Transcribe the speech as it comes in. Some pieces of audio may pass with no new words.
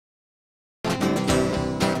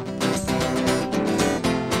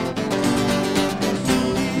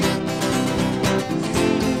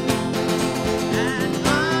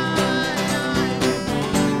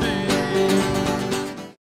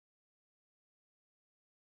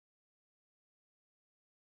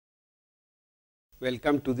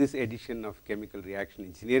Welcome to this edition of Chemical Reaction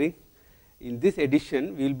Engineering. In this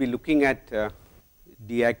edition, we will be looking at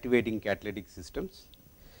deactivating catalytic systems.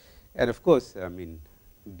 And of course,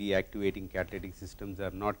 deactivating catalytic systems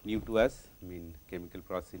are not new to us. Chemical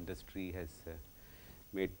process industry has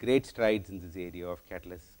made great strides in this area of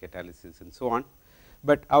catalysis and so on.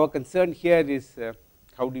 But our concern here is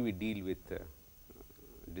how do we deal with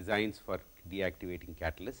designs for deactivating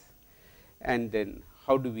catalysts, and then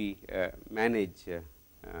how do we manage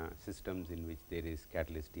systems in which there is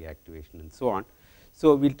catalyst deactivation and so on.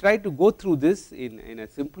 So, we will try to go through this in a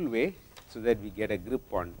simple way, so that we get a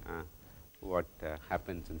grip on what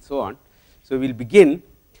happens and so on. So, we will begin,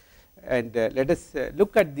 and let us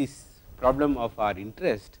look at this problem of our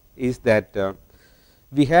interest is that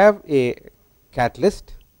we have a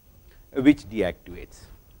catalyst which deactivates,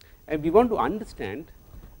 and we want to understand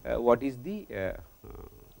what is the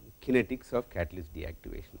kinetics of catalyst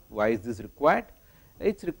deactivation. Why is this required?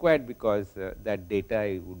 It is required because that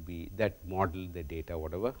data would be, that model, the data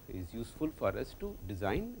whatever is useful for us to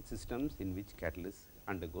design systems in which catalyst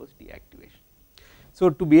undergoes deactivation.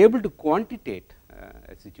 So, to be able to quantitate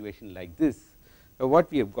a situation like this,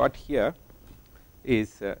 what we have got here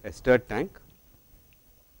is a stirred tank.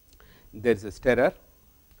 There is a stirrer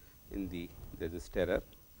in the, there is a stirrer,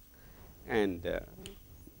 and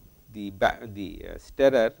the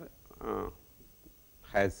stirrer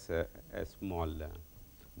has a small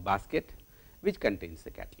basket which contains the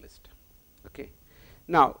catalyst. Okay.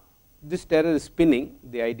 Now, this stirrer is spinning.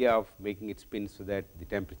 The idea of making it spin so that the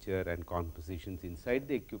temperature and compositions inside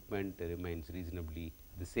the equipment remains reasonably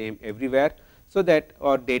the same everywhere, so that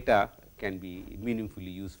our data can be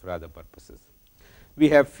meaningfully used for other purposes. We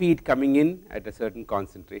have feed coming in at a certain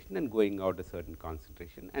concentration and going out a certain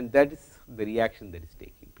concentration, and that is the reaction that is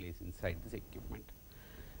taking place inside this equipment.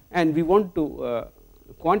 And we want to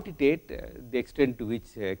quantitate the extent to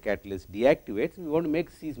which catalyst deactivates. We want to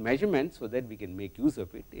make these measurements so that we can make use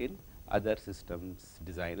of it in other systems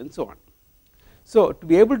design and so on. So, to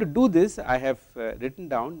be able to do this, I have written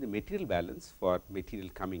down the material balance for material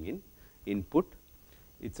coming in, input,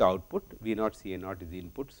 its output, V naught C A naught is the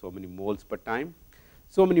input, so many moles per time,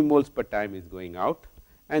 so many moles per time is going out,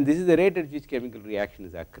 and this is the rate at which chemical reaction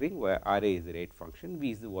is occurring, where R A is the rate function,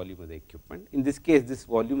 V is the volume of the equipment. In this case, this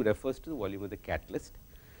volume refers to the volume of the catalyst,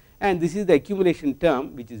 and this is the accumulation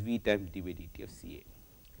term, which is V times d by dt of C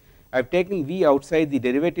A. I have taken V outside the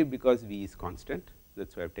derivative because V is constant, that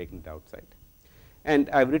is why I have taken it outside, and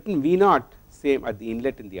I have written V naught same at the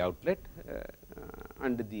inlet and the outlet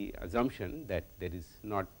under the assumption that there is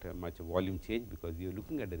not much of volume change, because we are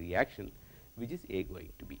looking at a reaction which is A going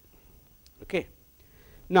to B. Okay.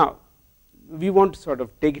 Now, we want to sort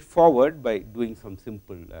of take it forward by doing some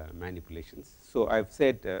simple manipulations. So, I have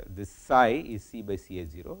said this psi is C by C A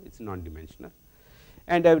 0, it is non-dimensional,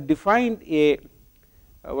 and I have defined a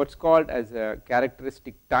what is called as a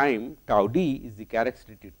characteristic time, tau d is the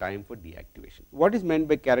characteristic time for deactivation. What is meant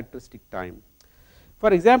by characteristic time?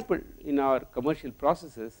 For example, in our commercial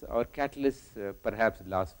processes, our catalysts perhaps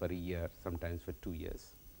last for a year, sometimes for 2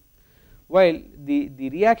 years, while the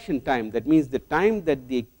reaction time, that means the time that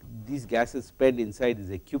these gases spend inside this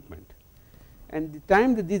equipment, and the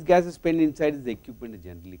time that these gases spend inside this equipment is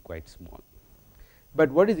generally quite small.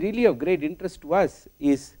 But what is really of great interest to us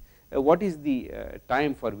is what is the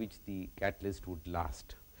time for which the catalyst would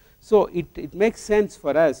last. So, it makes sense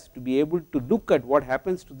for us to be able to look at what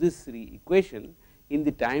happens to this equation in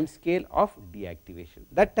the time scale of deactivation.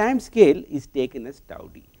 That time scale is taken as tau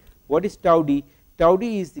d. What is tau d? Tau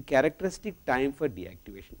d is the characteristic time for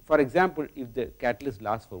deactivation. For example, if the catalyst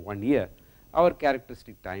lasts for 1 year, our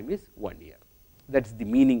characteristic time is 1 year. That is the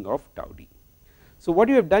meaning of tau d. So, what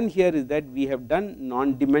we have done here is that we have done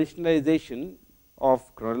non-dimensionalization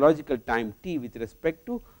of chronological time t with respect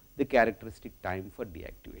to the characteristic time for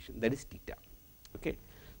deactivation, that is theta. Okay.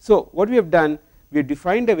 So, what we have done, we have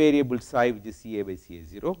defined a variable psi which is C A by C A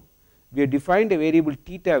 0, we have defined a variable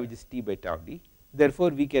theta which is t by tau d. Therefore,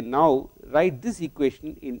 we can now write this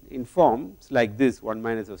equation in forms like this, 1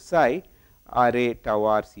 minus of psi R A tau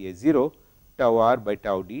r C A 0 tau r by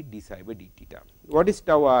tau d d psi by d theta. What is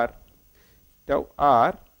tau r? Tau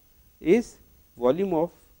r is volume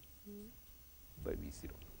of by V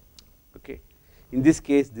 0. Okay. In this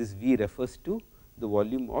case, this V refers to the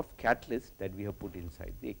volume of catalyst that we have put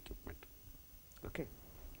inside the equipment. Okay.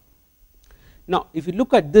 Now, if you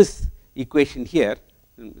look at this equation here,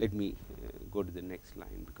 let me go to the next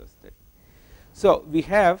line, because that. So, we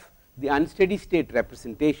have the unsteady state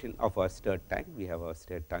representation of our stirred tank. We have our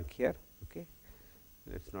stirred tank here. Okay.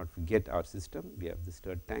 Let us not forget our system. We have the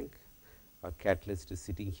stirred tank, our catalyst is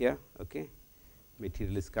sitting here. Okay.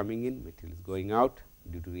 material is coming in, material is going out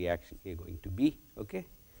due to reaction A going to B. Okay.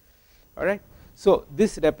 All right. So,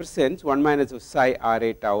 this represents 1 minus of psi R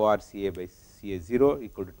A tau R C A by C A 0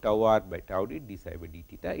 equal to tau R by tau D d psi by d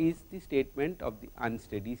theta is the statement of the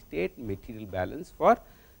unsteady state material balance for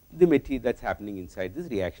the material that is happening inside this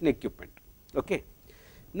reaction equipment. Okay.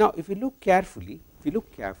 Now, if you look carefully,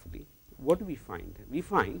 what do we find? We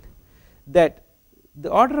find that the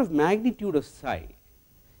order of magnitude of psi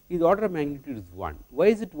is order of magnitude is 1. Why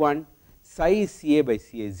is it 1? Psi is C A by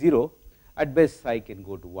C A 0, at best psi can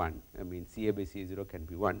go to 1, I mean C A by C A 0 can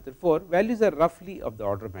be 1, therefore, values are roughly of the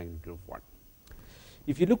order of magnitude of 1.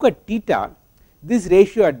 If you look at theta, this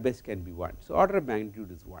ratio at best can be 1. So, order of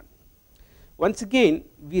magnitude is 1. Once again,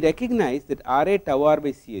 we recognize that R A tau R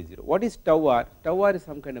by C A 0. What is tau R? Tau R is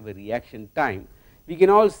some kind of a reaction time. We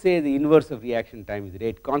can all say the inverse of reaction time is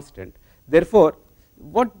rate constant. Therefore,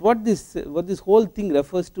 what this whole thing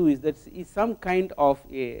refers to is that is some kind of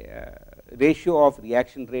a ratio of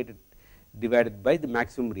reaction rate divided by the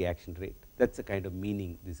maximum reaction rate. That is the kind of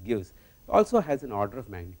meaning this gives. Also has an order of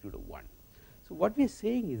magnitude of 1. So, what we are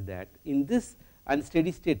saying is that in this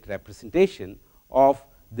unsteady state representation of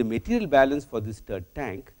the material balance for this third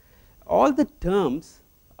tank, all the terms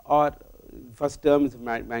are, first term is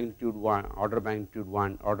magnitude 1, order of magnitude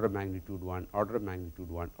 1, order of magnitude 1, order of magnitude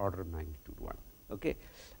 1, order of magnitude 1, okay,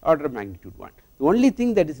 order of magnitude 1. The only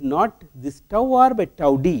thing that is not this tau R by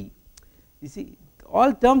tau D, you see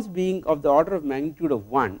all terms being of the order of magnitude of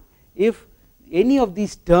 1, if any of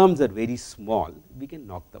these terms are very small, we can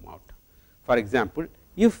knock them out. For example,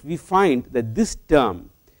 if we find that this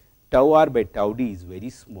term tau R by tau D is very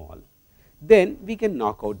small, then we can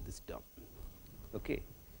knock out this term. Okay.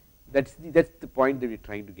 That's the point that we are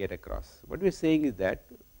trying to get across. What we are saying is that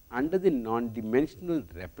under the non-dimensional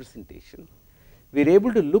representation, we are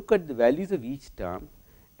able to look at the values of each term,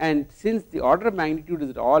 and since the order of magnitude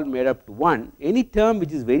is all made up to 1, any term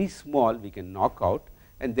which is very small we can knock out,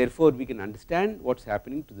 and therefore, we can understand what is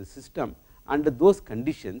happening to the system under those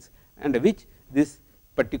conditions under which this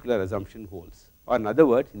particular assumption holds. Or in other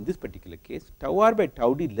words, in this particular case, tau R by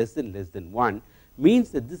tau D less than 1 means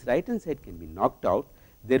that this right hand side can be knocked out.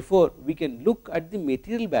 Therefore, we can look at the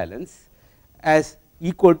material balance as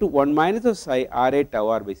equal to 1 minus of psi R A tau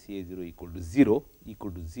R by C A 0 equal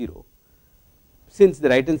to 0. Since the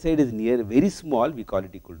right hand side is near very small, we call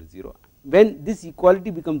it equal to 0. When this equality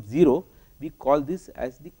becomes 0, we call this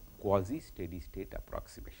as the quasi steady state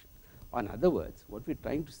approximation. Or in other words, what we are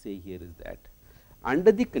trying to say here is that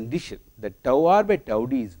under the condition that tau R by tau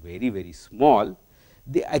D is very small,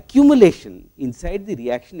 the accumulation inside the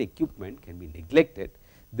reaction equipment can be neglected.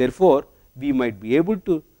 Therefore, we might be able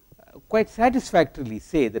to quite satisfactorily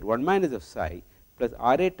say that 1 minus of psi plus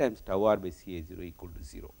R A times tau R by C A 0 equal to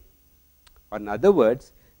 0. Or in other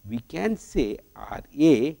words, we can say R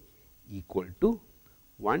A equal to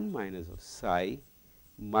 1 minus of psi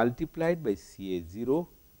multiplied by C A 0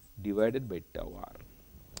 divided by tau R.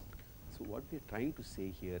 So, what we are trying to say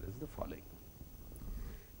here is the following.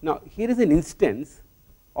 Now, here is an instance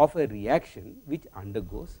of a reaction which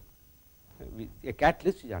undergoes a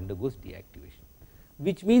catalyst which undergoes deactivation,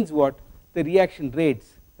 which means what? The reaction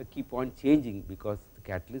rates keep on changing because the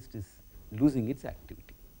catalyst is losing its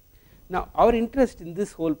activity. Now, our interest in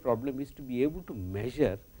this whole problem is to be able to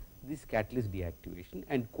measure this catalyst deactivation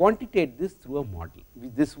and quantitate this through a model.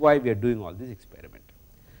 This is why we are doing all this experiment.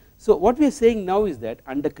 So, what we are saying now is that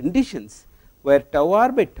under conditions where tau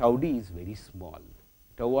R by tau D is very small,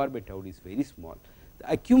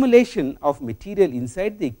 the accumulation of material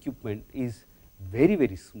inside the equipment is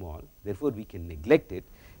very small, therefore, we can neglect it,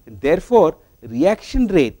 and therefore, reaction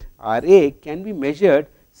rate R A can be measured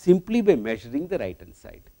simply by measuring the right hand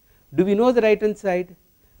side. Do we know the right hand side?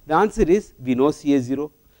 The answer is we know C A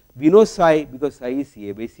 0, we know psi because psi is C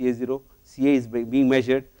A by C A 0, C A is being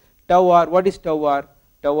measured. Tau R, what is tau R?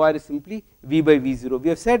 Tau R is simply V by V 0, we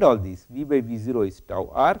have said all these, V by V 0 is tau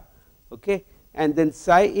R, okay, and then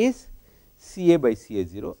psi is C A by C A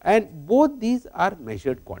 0, and both these are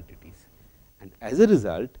measured quantities, and as a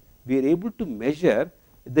result we are able to measure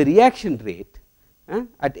the reaction rate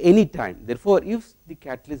at any time. Therefore, if the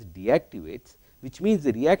catalyst deactivates, which means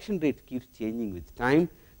the reaction rate keeps changing with time,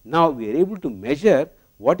 now we are able to measure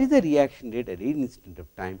what is the reaction rate at any instant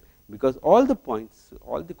of time, because all the points,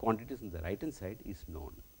 all the quantities on the right hand side is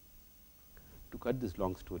known. To cut this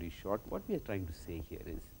long story short, what we are trying to say here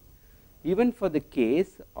is, even for the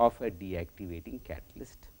case of a deactivating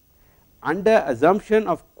catalyst, under assumption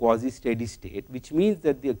of quasi steady state, which means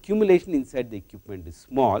that the accumulation inside the equipment is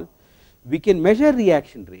small, we can measure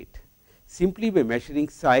reaction rate simply by measuring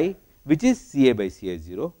psi, which is C A by C A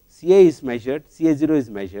 0, C A is measured, C A 0 is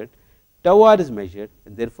measured, tau r is measured,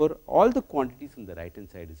 and therefore, all the quantities on the right hand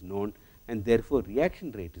side is known, and therefore,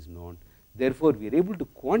 reaction rate is known. Therefore, we are able to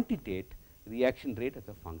quantitate reaction rate as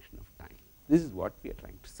a function of time. This is what we are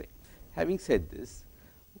trying to say. Having said this,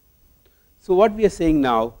 so what we are saying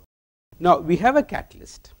now, we have a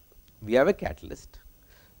catalyst,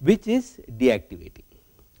 which is deactivating.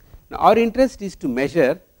 Now, our interest is to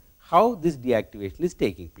measure how this deactivation is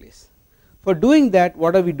taking place. For doing that,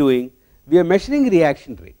 what are we doing? We are measuring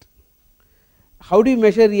reaction rate. How do you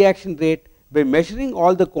measure reaction rate? By measuring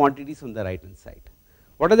all the quantities on the right hand side.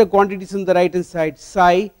 What are the quantities on the right hand side?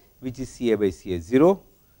 Psi, which is Ca by Ca0,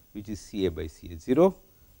 which is Ca by Ca0,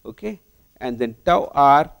 okay, and then tau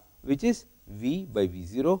r, which is V by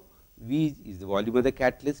V0. V is the volume of the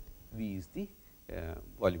catalyst, V is the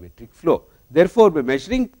volumetric flow. Therefore, by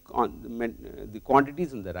measuring the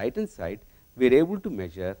quantities on the right hand side, we are able to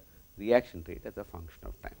measure reaction rate as a function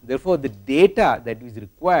of time. Therefore, the data that is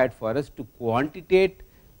required for us to quantitate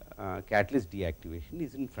catalyst deactivation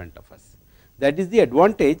is in front of us. That is the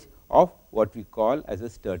advantage of what we call as a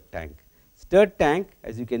stirred tank. Stirred tank,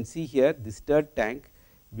 as you can see here, this stirred tank,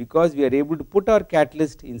 because we are able to put our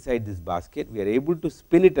catalyst inside this basket, we are able to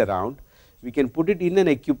spin it around. We can put it in an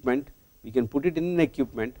equipment,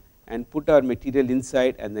 and put our material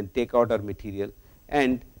inside and then take out our material,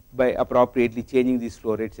 and by appropriately changing these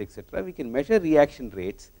flow rates, etc., we can measure reaction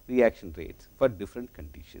rates for different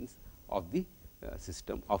conditions of the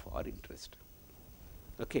system of our interest.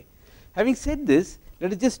 Okay. Having said this,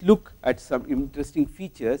 let us just look at some interesting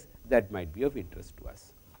features that might be of interest to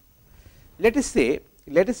us. Let us say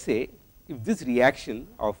if this reaction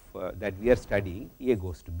of that we are studying, A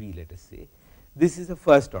goes to B, let us say this is a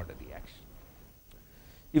first order reaction.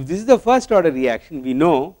 If this is the first order reaction, we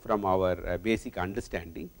know from our basic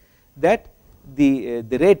understanding that the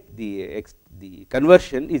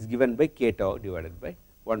conversion is given by k tau divided by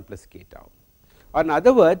 1 plus k tau. Or in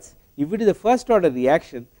other words, if it is a first order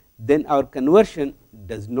reaction, then our conversion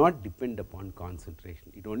does not depend upon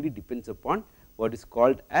concentration. It only depends upon what is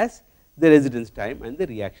called as the residence time and the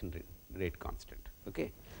reaction rate constant.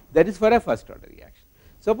 Okay. That is for a first order reaction.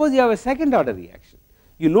 Suppose you have a second order reaction.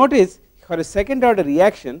 You notice for a second order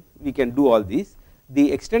reaction, we can do all these.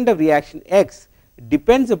 The extent of reaction x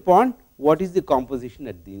depends upon what is the composition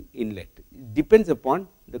at the inlet. It depends upon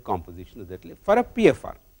the composition of that for a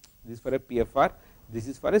PFR. This is for a PFR. This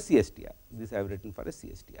is for a CSTR. This I have written for a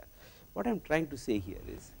CSTR. What I am trying to say here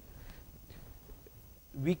is,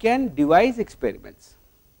 we can devise experiments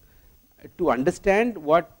to understand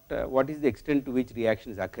what is the extent to which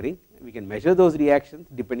reaction is occurring. We can measure those reactions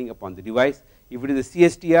depending upon the device. If it is a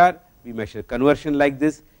CSTR, we measure conversion like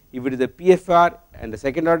this. If it is a PFR and a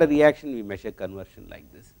second order reaction, we measure conversion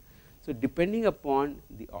like this. So, depending upon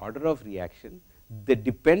the order of reaction, the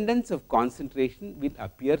dependence of concentration will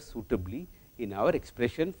appear suitably in our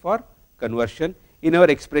expression for conversion, in our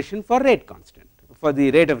expression for rate constant, for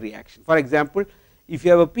the rate of reaction. For example, if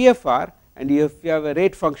you have a PFR and if you have a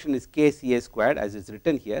rate function is k Ca squared as is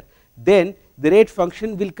written here, then the rate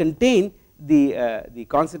function will contain the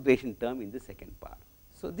concentration term in the second power.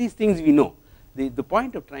 So, these things we know. The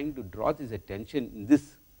point of trying to draw this attention in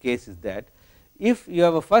this case is that if you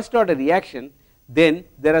have a first order reaction, then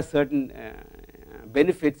there are certain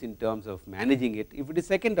benefits in terms of managing it. If it is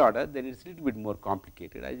second order, then it is a little bit more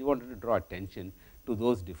complicated. I wanted to draw attention to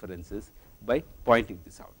those differences by pointing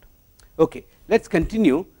this out. Okay, let us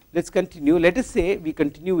continue. Let us say we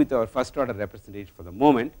continue with our first order representation for the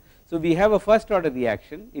moment. So, we have a first order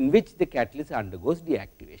reaction in which the catalyst undergoes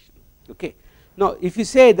deactivation. Okay. Now, if you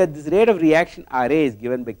say that this rate of reaction Ra is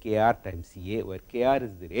given by Kr times Ca, where Kr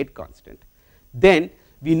is the rate constant, then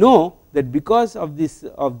we know that because of this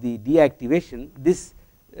of the deactivation, this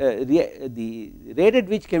the rate at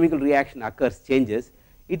which chemical reaction occurs changes.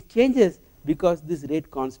 It changes because this rate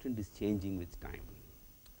constant is changing with time.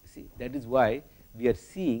 You see, that is why we are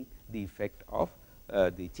seeing the effect of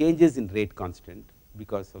the changes in rate constant.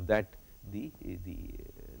 Because of that, the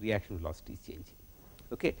reaction velocity is changing.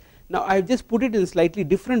 Okay. Now, I have just put it in a slightly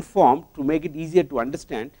different form to make it easier to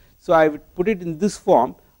understand. So, I would put it in this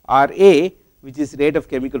form: Ra, which is rate of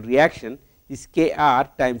chemical reaction, is Kr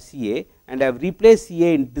times Ca, and I have replaced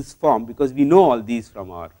Ca in this form because we know all these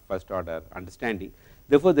from our first order understanding.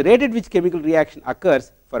 Therefore, the rate at which chemical reaction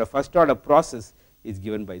occurs for a first order process is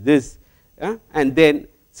given by this, and then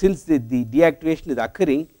since the deactivation is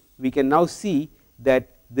occurring, we can now see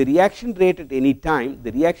that the reaction rate at any time,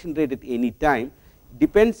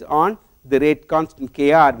 depends on the rate constant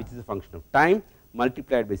Kr, which is a function of time,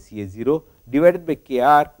 multiplied by Ca0 divided by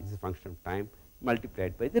Kr, which is a function of time,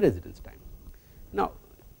 multiplied by the residence time. Now,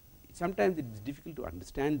 it sometimes it is difficult to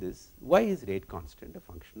understand this. Why is rate constant a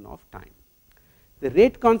function of time? The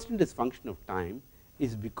rate constant as function of time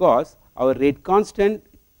is because our rate constant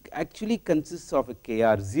actually consists of a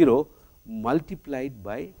kr0 multiplied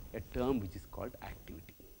by a term which is called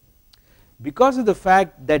activity. Because of the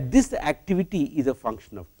fact that this activity is a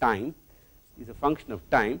function of time,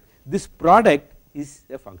 this product is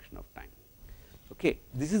a function of time. Okay.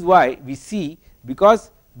 This is why we see, because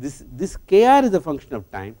this kr is a function of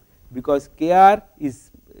time, because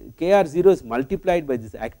kr0 is multiplied by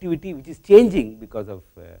this activity which is changing because of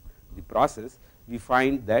the process, we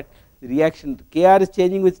find that the reaction kr is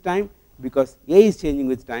changing with time because A is changing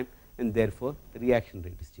with time, and therefore, the reaction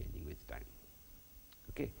rate is changing with time.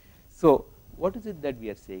 Okay. So, what is it that we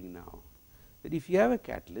are saying now? That if you have a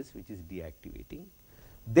catalyst which is deactivating,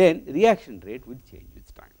 then reaction rate will change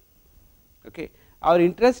with time. Okay. Our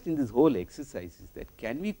interest in this whole exercise is that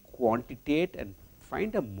can we quantitate and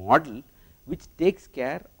find a model which takes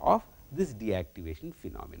care of this deactivation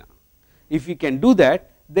phenomena. If we can do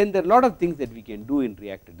that, then there are a lot of things that we can do in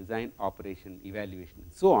reactor design, operation, evaluation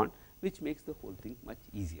and so on, which makes the whole thing much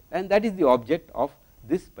easier, and that is the object of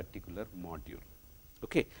this particular module.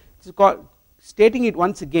 Okay. It is called, stating it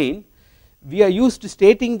once again, we are used to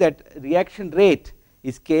stating that reaction rate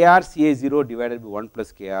is kr Ca0 divided by 1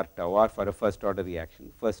 plus kr tau r for a first order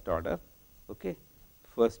reaction, first order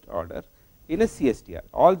in a CSTR.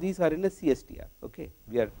 All these are in a CSTR. Okay.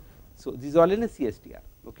 We are, so these are all in a CSTR.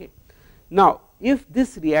 Okay. Now, if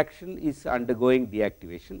this reaction is undergoing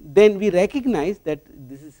deactivation, then we recognize that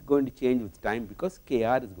this is going to change with time because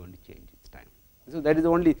kr is going to change with time. So, that is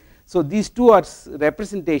only, so these two are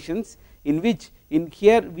representations in which in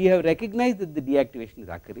here we have recognized that the deactivation is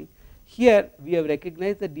occurring. Here we have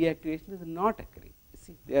recognized that deactivation is not occurring. You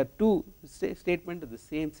see, there are two statements of the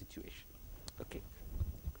same situation. Okay.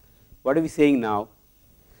 What are we saying now?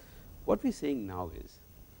 What we are saying now is,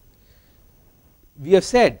 we have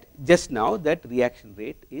said just now that reaction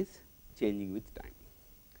rate is changing with time.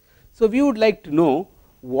 So, we would like to know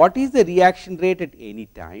what is the reaction rate at any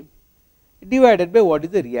time divided by what is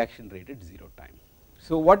the reaction rate at 0 time.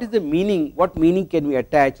 So, what is the meaning, what meaning can we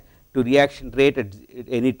attach to reaction rate at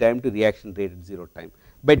any time to reaction rate at 0 time?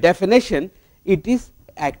 By definition, it is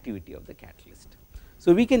activity of the catalyst.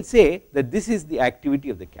 So, we can say that this is the activity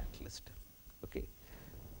of the catalyst. Okay.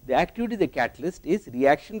 The activity of the catalyst is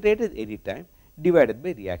reaction rate at any time divided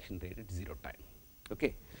by reaction rate at 0 time.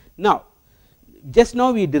 Okay. Now, just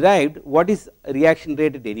now we derived what is reaction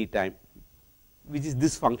rate at any time, which is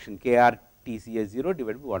this function kr Tca0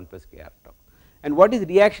 divided by 1 plus kr tau, and what is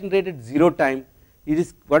reaction rate at 0 time? It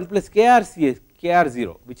is 1 plus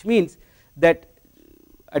kr0, which means that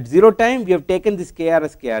at 0 time we have taken this kr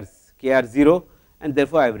as kr0, and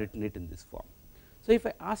therefore, I have written it in this form. So, if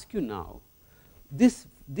I ask you now, this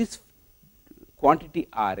quantity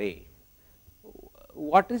Ra,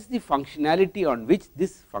 what is the functionality on which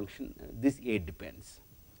this function, this A depends?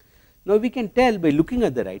 Now, we can tell by looking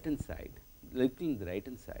at the right hand side,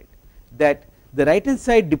 that the right hand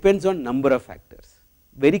side depends on number of factors.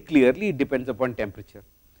 Very clearly, it depends upon temperature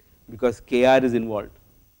because kr is involved.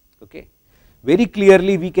 Okay. Very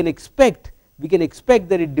clearly, we can expect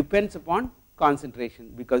that it depends upon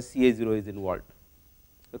concentration because Ca0 is involved.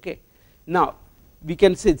 Okay. Now, we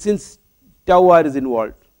can say since tau r is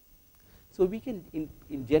involved, so we can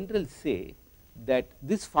in general say that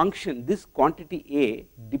this function, this quantity A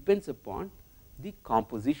depends upon the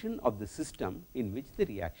composition of the system in which the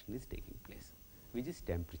reaction is taking place, which is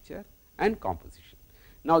temperature and composition.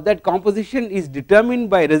 Now, that composition is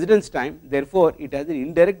determined by residence time, therefore, it has an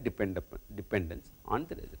indirect dependence on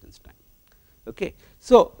the residence time. Okay.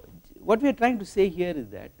 So, what we are trying to say here is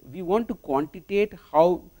that we want to quantitate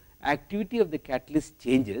how activity of the catalyst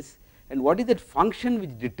changes and what is that function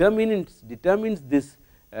which determines this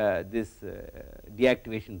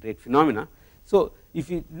deactivation rate phenomena. So, if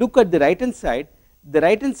you look at the right hand side,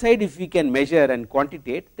 if we can measure and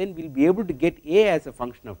quantitate, then we will be able to get A as a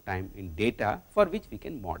function of time in data for which we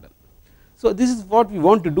can model. So, this is what we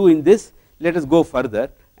want to do in this. Let us go further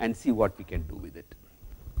and see what we can do with it.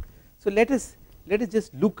 So, let us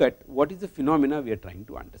just look at what is the phenomena we are trying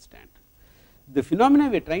to understand. The phenomena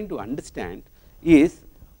we are trying to understand is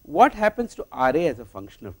what happens to Ra as a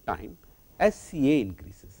function of time as Ca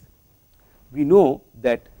increases. We know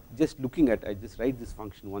that, just looking at, I just write this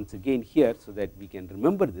function once again here so that we can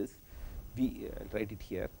remember this. We write it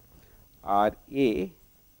here, Ra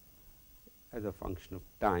as a function of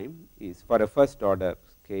time is for a first order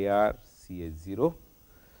kr Ca0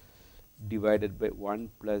 divided by 1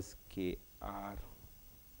 plus kr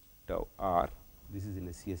tau r. This is in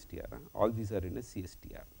a CSTR, all these are in a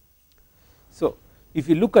CSTR. So, if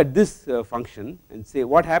you look at this function and say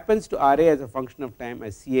what happens to Ra as a function of time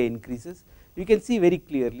as Ca increases, you can see very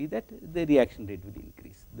clearly that the reaction rate will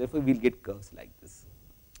increase, therefore we will get curves like this.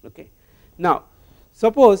 Okay. Now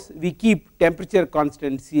suppose we keep temperature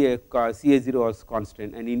constant, Ca0 as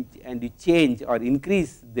constant, and you change or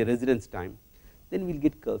increase the residence time, then we will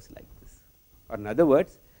get curves like this. Or in other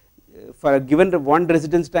words, for a given one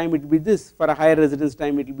residence time it will be this, for a higher residence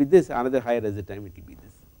time it will be this, another higher residence time it will be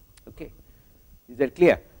this. Okay. Is that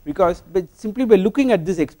clear? Because simply by looking at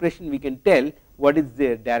this expression we can tell what is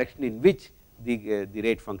the direction in which the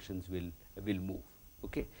rate functions will move.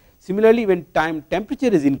 Okay. Similarly, when temperature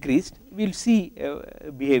is increased, we will see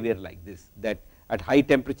behavior like this, that at high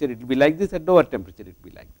temperature it will be like this, at lower temperature it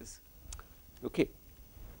will be like this. Okay.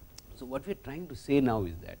 So what we are trying to say now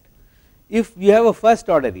is that if we have a first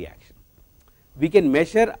order reaction, we can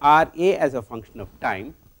measure Ra as a function of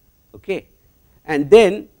time, okay, and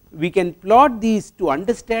then we can plot these to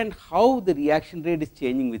understand how the reaction rate is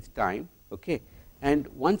changing with time. Okay. And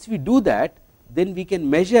once we do that, then we can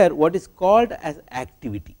measure what is called as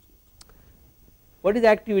activity. What is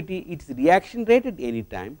activity? It is reaction rate at any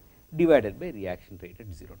time divided by reaction rate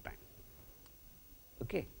at 0 time.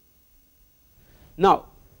 Okay. Now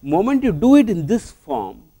moment you do it in this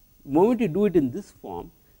form,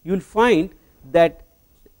 you will find that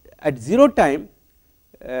at 0 time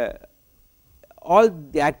all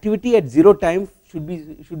the activity at 0 time should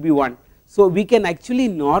be 1. So we can actually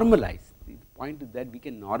normalize, the point is that we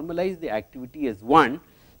can normalize the activity as 1,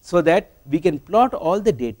 so that we can plot all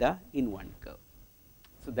the data in one curve.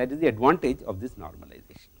 So that is the advantage of this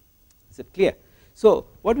normalization. Is it clear? So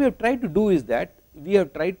what we have tried to do is that we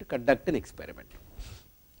have tried to conduct an experiment,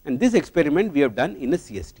 and this experiment we have done in a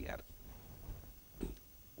CSTR.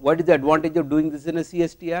 What is the advantage of doing this in a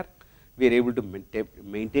CSTR? We are able to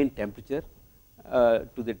maintain temperature to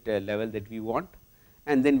the level that we want,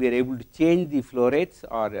 and then we are able to change the flow rates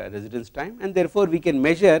or residence time, and therefore we can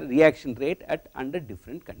measure reaction rate at under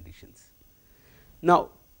different conditions. Now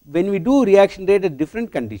when we do reaction rate at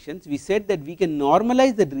different conditions, we said that we can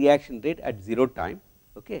normalize that reaction rate at 0 time,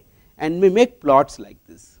 okay, and we make plots like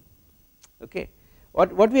this. Okay.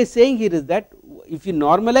 What we are saying here is that if you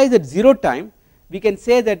normalize at 0 time, we can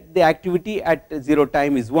say that the activity at 0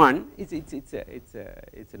 time is 1. It's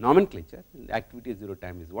a nomenclature. The activity at 0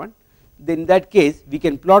 time is 1. Then in that case we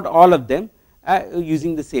can plot all of them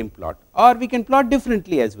using the same plot, or we can plot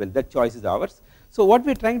differently as well. That choice is ours. So what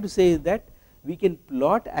we are trying to say is that we can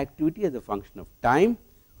plot activity as a function of time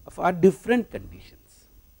for different conditions.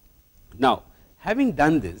 Now having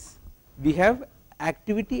done this, we have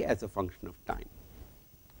activity as a function of time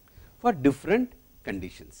for different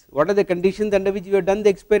conditions. What are the conditions under which we have done the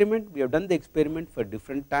experiment? We have done the experiment for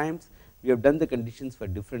different times, we have done the conditions for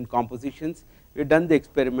different compositions, we have done the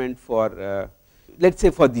experiment for let us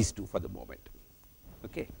say for these two for the moment,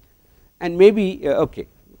 okay. And maybe okay,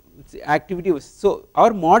 activity was, so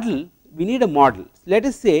our model, we need a model. Let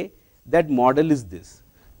us say that model is this,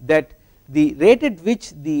 that the rate at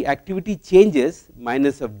which the activity changes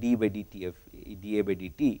minus of d by dt of dA by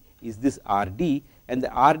dt is this Rd, and the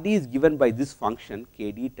Rd is given by this function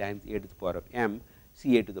Kd times a to the power of m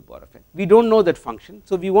Ca to the power of n. We do not know that function,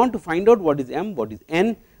 so we want to find out what is m, what is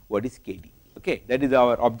n, what is Kd. Okay, that is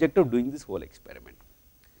our objective of doing this whole experiment.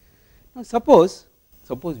 Now suppose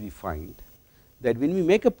we find that when we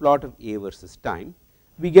make a plot of A versus time,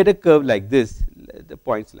 we get a curve like this, the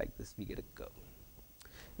points like this, we get a curve.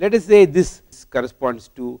 Let us say this corresponds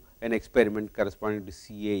to an experiment corresponding to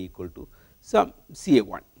Ca equal to some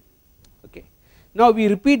Ca1. Okay. Now we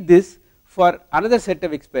repeat this for another set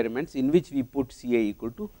of experiments in which we put Ca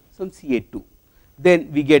equal to some Ca2,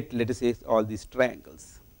 then we get, let us say, all these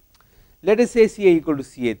triangles. Let us say Ca equal to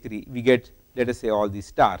Ca3, we get, let us say, all these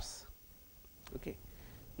stars. Okay.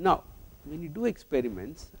 Now when you do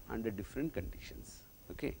experiments under different conditions,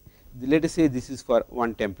 okay, let us say this is for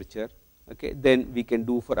one temperature, okay, then we can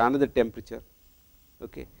do for another temperature,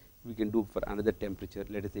 okay, we can do for another temperature,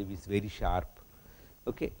 let us say it is very sharp,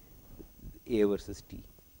 okay, A versus T,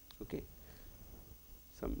 okay,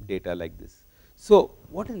 some data like this. So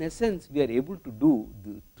what in essence we are able to do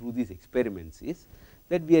through these experiments is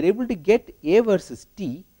that we are able to get A versus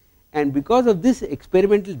T, and because of this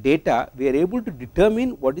experimental data we are able to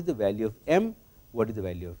determine what is the value of m, what is the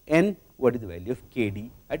value of n, what is the value of Kd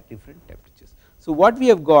at different temperatures. So what we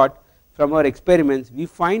have got from our experiments, we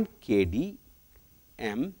find Kd,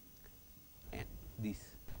 m, n, these.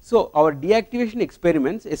 So our deactivation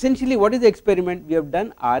experiments, essentially what is the experiment? We have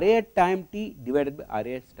done Ra at time t divided by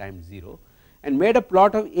Ra at time 0 and made a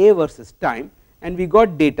plot of A versus time, and we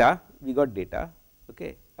got data,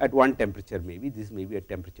 okay, at one temperature, maybe this may be at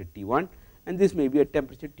temperature T1, and this may be at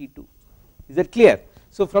temperature T2. Is that clear?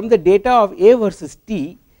 So, from the data of A versus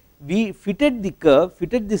T, we fitted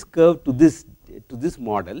this curve to this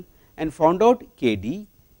model and found out Kd,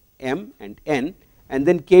 M and N, and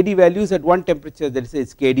then Kd values at one temperature, that is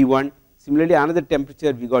it's Kd1, similarly another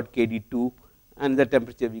temperature we got Kd2, another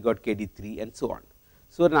temperature we got Kd3 and so on.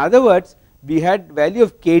 So, in other words, we had value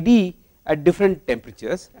of Kd at different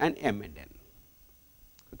temperatures and M and N.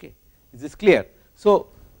 Okay. Is this clear? So,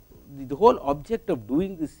 the whole object of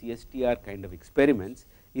doing this CSTR kind of experiments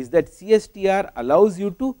is that CSTR allows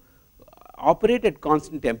you to operate at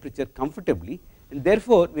constant temperature comfortably, and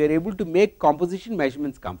therefore, we are able to make composition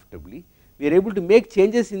measurements comfortably, we are able to make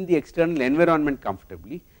changes in the external environment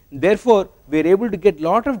comfortably, and therefore, we are able to get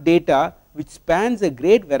lot of data which spans a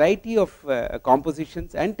great variety of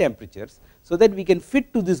compositions and temperatures, so that we can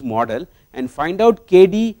fit to this model and find out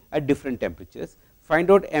Kd at different temperatures, find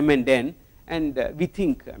out M and N, and we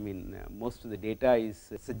think, I mean most of the data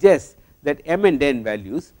suggests that M and N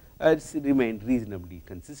values remain reasonably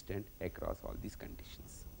consistent across all these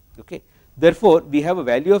conditions. Okay. Therefore, we have a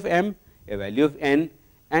value of M, a value of N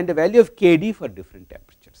and a value of Kd for different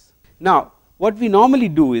temperatures. Now, what we normally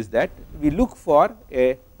do is that we look for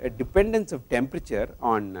a dependence of temperature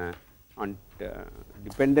on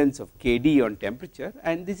dependence of Kd on temperature,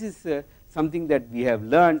 and this is something that we have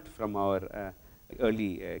learnt from our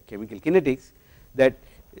early chemical kinetics, that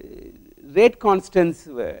rate constants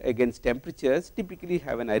against temperatures typically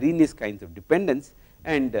have an Arrhenius kinds of dependence,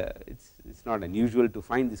 and it's not unusual to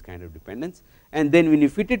find this kind of dependence, and then when you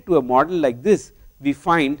fit it to a model like this, we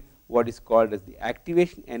find what is called as the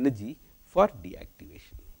activation energy for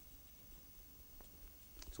deactivation.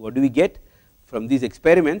 So, what do we get from these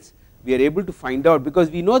experiments? We are able to find out, because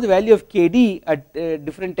we know the value of Kd at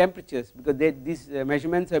different temperatures, because these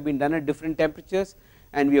measurements have been done at different temperatures,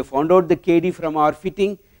 and we have found out the Kd from our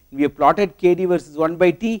fitting. We have plotted Kd versus 1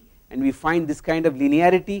 by T, and we find this kind of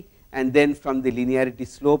linearity, and then from the linearity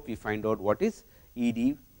slope we find out what is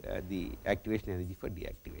Ed, the activation energy for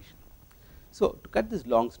deactivation. So, to cut this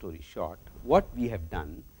long story short, what we have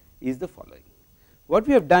done is the following. What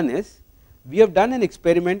we have done is, we have done an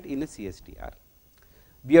experiment in a CSTR.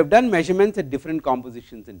 We have done measurements at different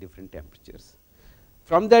compositions and different temperatures.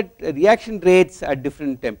 From that reaction rates at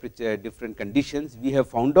different temperature, different conditions, we have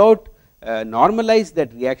found out normalized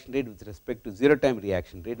that reaction rate with respect to 0 time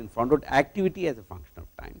reaction rate, and found out activity as a function of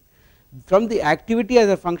time. From the activity as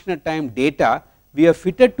a function of time data, we have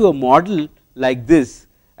fitted to a model like this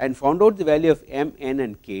and found out the value of M, N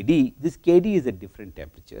and Kd. This Kd is at different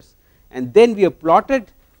temperatures, and then we have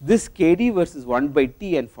plotted this Kd versus 1 by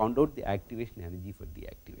T and found out the activation energy for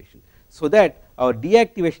deactivation, so that our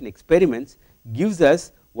deactivation experiments gives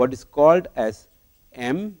us what is called as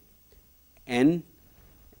M, N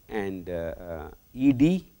and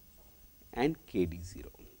Ed and Kd0.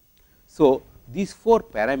 So, these 4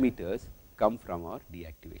 parameters come from our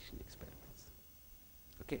deactivation experiments.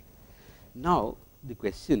 Okay. Now, the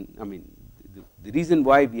question, I mean the reason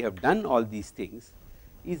why we have done all these things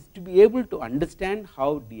is to be able to understand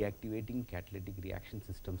how deactivating catalytic reaction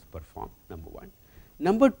systems perform, number one.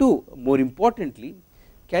 Number two, more importantly,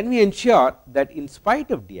 can we ensure that in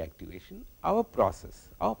spite of deactivation, our process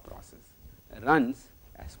runs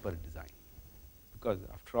as per design, because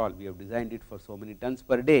after all we have designed it for so many tons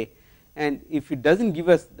per day, and if it does not give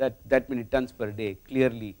us that many tons per day,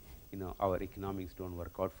 clearly our economics do not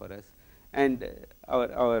work out for us, and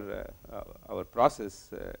our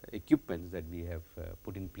process equipments that we have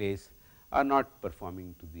put in place are not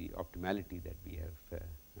performing to the optimality that we have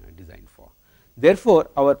designed for. Therefore,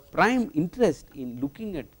 our prime interest in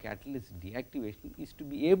looking at catalyst deactivation is to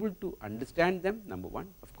be able to understand them, number one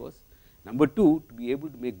of course, number two, to be able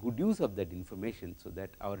to make good use of that information, so that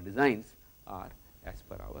our designs are as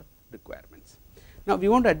per our requirements. Now, we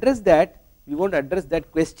want to address that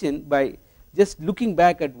question by just looking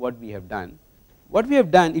back at what we have done. What we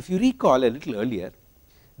have done, if you recall a little earlier,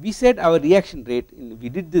 we said our reaction rate, we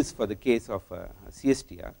did this for the case of a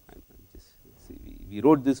CSTR, we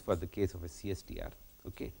wrote this for the case of a CSTR.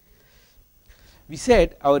 Okay. We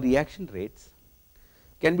said our reaction rates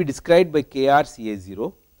can be described by Kr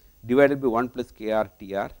Ca0 divided by 1 plus Kr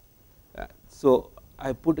Tr. So,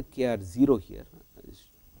 I put a Kr0 here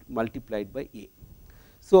multiplied by A.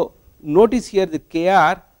 So, notice here the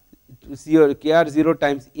Kr0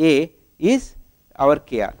 times A is our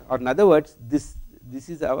Kr, or in other words this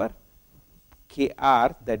is our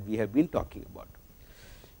Kr that we have been talking about.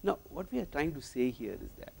 Now, what we are trying to say here is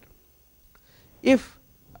that if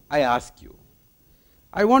I ask you,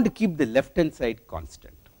 I want to keep the left hand side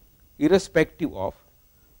constant irrespective of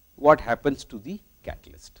what happens to the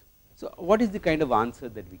catalyst. So, what is the kind of answer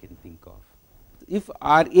that we can think of? if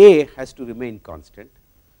R A has to remain constant,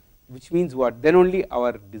 which means what, then only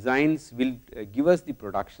our designs will give us the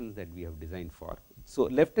productions that we have designed for. So,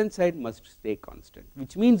 left hand side must stay constant,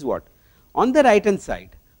 which means what, on the right hand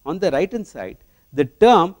side, the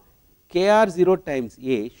term k r 0 times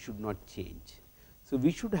A should not change. So,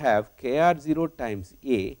 we should have k r 0 times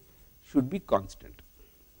A should be constant.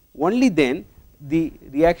 Only then the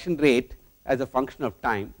reaction rate as a function of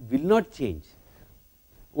time will not change.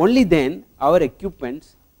 Only then our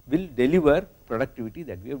equipments will deliver productivity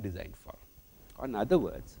that we have designed for. Or in other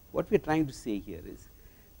words, what we are trying to say here is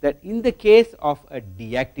that in the case of a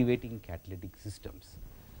deactivating catalytic systems,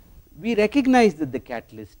 we recognize that the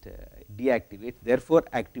catalyst deactivates, therefore,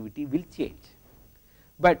 activity will change.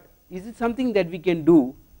 But is it something that we can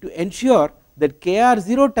do to ensure that k r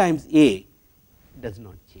 0 times A does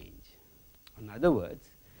not change? In other words,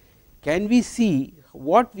 can we see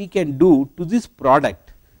what we can do to this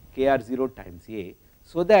product k r 0 times A,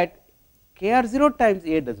 so that k r 0 times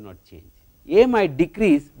A does not change. A might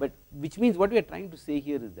decrease, but which means what we are trying to say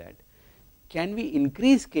here is that can we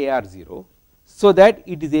increase k r 0 so that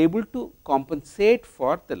it is able to compensate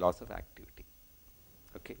for the loss of activity.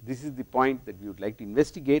 Okay. This is the point that we would like to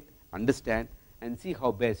investigate, understand, and see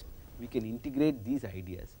how best we can integrate these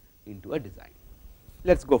ideas into a design.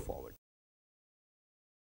 Let us go forward.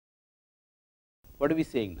 What are we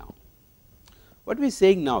saying now? What we are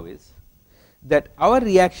saying now is that our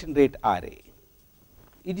reaction rate R A,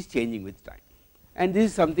 it is changing with time, and this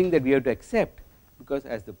is something that we have to accept, because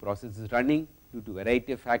as the process is running due to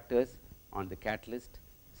variety of factors on the catalyst,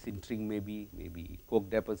 sintering maybe coke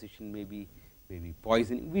deposition, maybe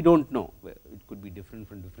poisoning, we do not know, it could be different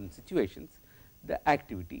from different situations, the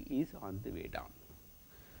activity is on the way down.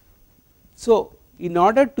 So, in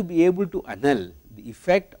order to be able to annul the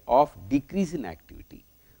effect of decrease in activity,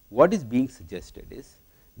 what is being suggested is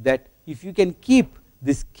that if you can keep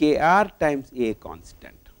this k r times A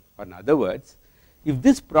constant, or in other words, if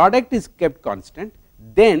this product is kept constant,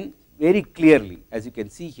 then very clearly, as you can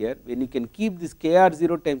see here, when you can keep this k r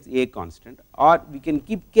 0 times A constant, or we can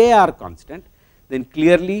keep k r constant, then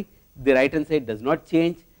clearly the right hand side does not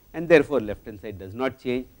change, and therefore, left hand side does not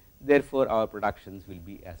change, therefore, our productions will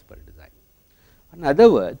be as per design. In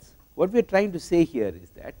other words, what we are trying to say here is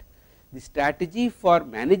that the strategy for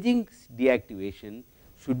managing deactivation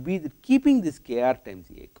should be that keeping this k r times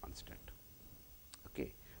A constant.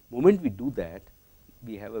 Okay. Moment we do that,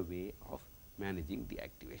 we have a way of managing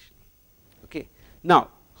deactivation. Okay. Now,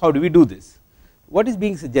 how do we do this? What is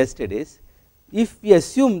being suggested is, if we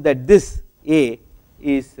assume that this A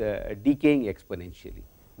is decaying exponentially,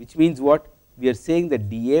 which means what, we are saying that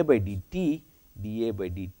dA by dt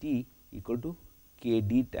equal to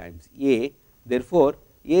kd times A, therefore,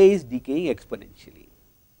 A is decaying exponentially.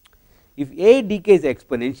 If A decays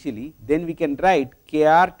exponentially, then we can write k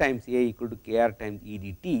r times A equal to k r times E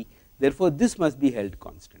dt, therefore, this must be held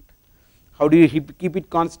constant. How do you keep it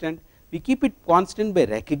constant? We keep it constant by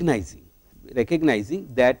recognizing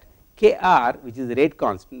that k r, which is the rate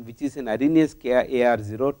constant, which is an Arrhenius k a r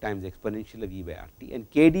 0 times exponential of E by R t, and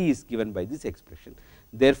k d is given by this expression.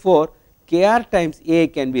 Therefore, k r times A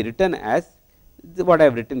can be written as what I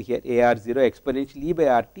have written here, a r 0 exponential E by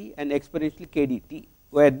R t and exponential k d t,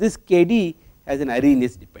 where this k d has an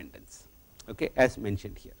Arrhenius dependence, okay, as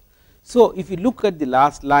mentioned here. So, if you look at the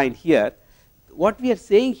last line here, what we are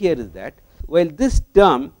saying here is that while this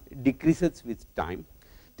term decreases with time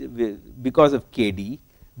because of k d,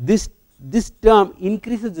 this term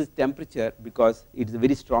increases its temperature because it is a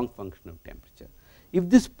very strong function of temperature. If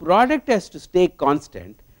this product has to stay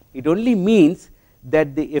constant, it only means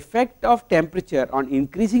that the effect of temperature on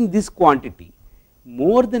increasing this quantity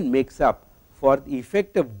more than makes up for the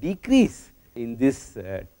effect of decrease in this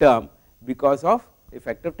term because of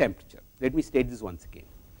effect of temperature. Let me state this once again.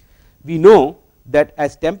 We know that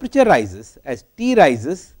as temperature rises, as T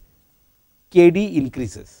rises, Kd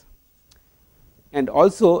increases, and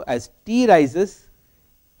also as T rises,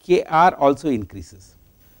 Kr also increases.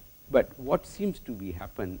 But what seems to be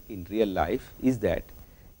happen in real life is that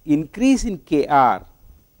increase in Kr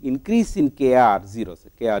 0, so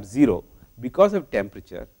Kr 0 because of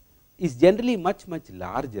temperature is generally much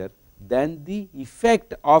larger than the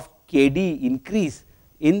effect of Kd increase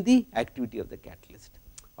in the activity of the catalyst.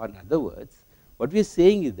 Or in other words, what we are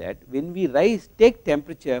saying is that when we take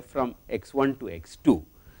temperature from x1 to x2,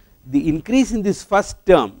 the increase in this first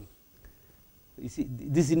term, you see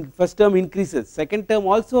this first term increases, second term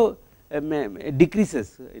also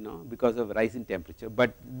decreases, because of rise in temperature,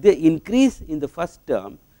 but the increase in the first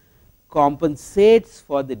term compensates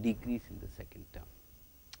for the decrease in the second term,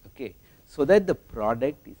 okay, so that the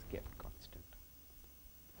product is kept constant.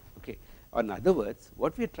 Okay. or in other words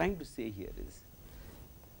what we are trying to say here is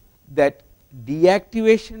that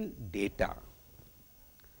deactivation data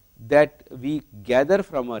that we gather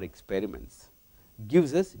from our experiments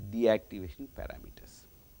gives us deactivation parameters.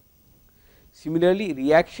 Similarly,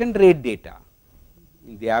 reaction rate data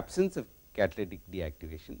in the absence of catalytic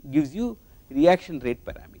deactivation gives you reaction rate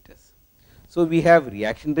parameters. So, we have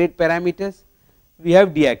reaction rate parameters, we have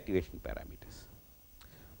deactivation parameters.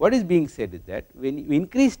 What is being said is that when you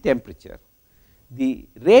increase temperature, the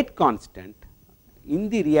rate constant in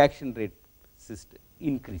the reaction rate system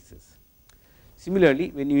increases.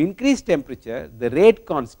 Similarly, when you increase temperature, the rate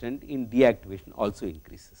constant in deactivation also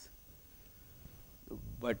increases.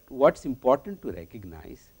 But what is important to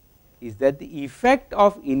recognize is that the effect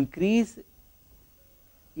of increase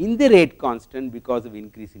in the rate constant because of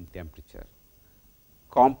increase in temperature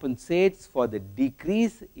compensates for the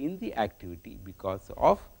decrease in the activity because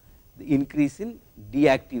of the increase in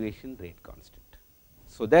deactivation rate constant.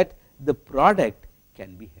 So, that the product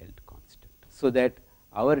can be held constant. So, that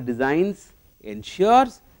our designs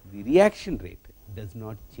ensures the reaction rate does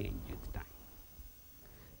not change with time.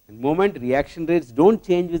 And moment reaction rates do not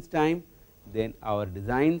change with time, then our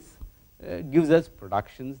designs gives us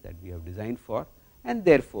productions that we have designed for, and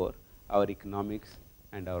therefore, our economics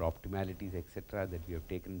and our optimalities etc., that we have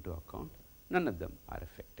taken into account, none of them are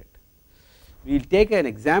affected. We will take an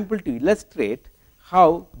example to illustrate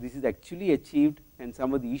how this is actually achieved and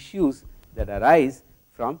some of the issues that arise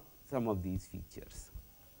from some of these features.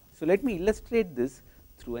 So, let me illustrate this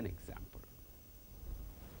through an example.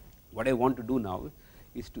 What I want to do now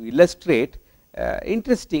is to illustrate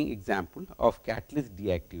interesting example of catalyst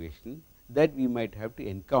deactivation that we might have to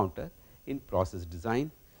encounter in process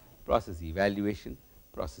design, process evaluation,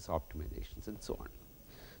 process optimizations and so on.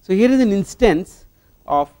 So, here is an instance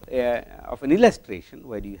of an illustration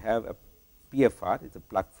where you have a PFR, it is a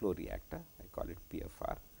plug flow reactor, I call it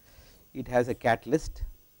PFR. It has a catalyst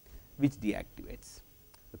which deactivates.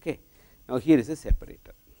 Okay. Now, here is a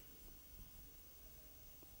separator.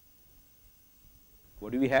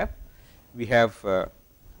 What do we have? We have a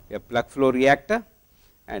plug flow reactor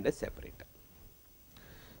and a separator.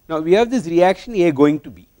 Now, we have this reaction A going to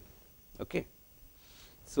B. Okay.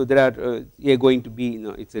 So, there are A going to B,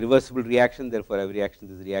 it is a reversible reaction, therefore, every reaction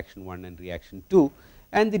is reaction 1 and reaction 2,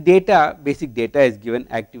 and the data, basic data is given,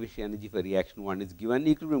 activation energy for reaction 1 is given,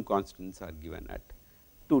 equilibrium constants are given at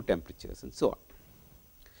 2 temperatures and so on.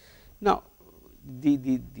 Now,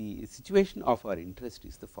 the situation of our interest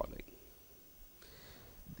is the following.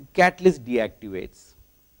 The catalyst deactivates.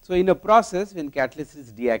 So, in a process when catalyst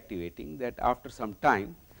is deactivating, that after some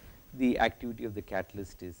time the activity of the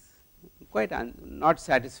catalyst is quite not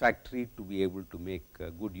satisfactory to be able to make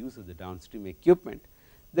good use of the downstream equipment.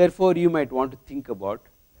 Therefore, you might want to think about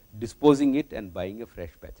disposing it and buying a fresh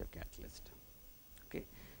batch of catalyst. Okay.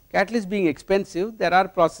 Catalyst being expensive, there are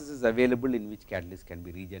processes available in which catalyst can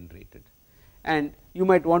be regenerated, and you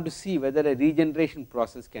might want to see whether a regeneration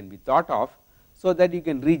process can be thought of, so that you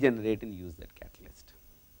can regenerate and use that catalyst.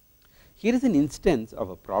 Here is an instance of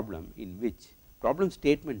a problem in which problem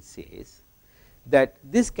statement says that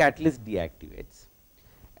this catalyst deactivates,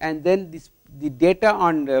 and then the data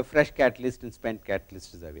on fresh catalyst and spent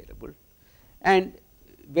catalyst is available, and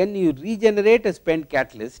when you regenerate a spent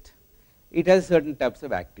catalyst, it has certain types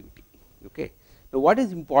of activity. Okay. Now, what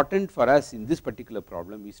is important for us in this particular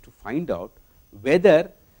problem is to find out whether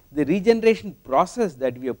the regeneration process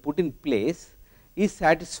that we have put in place is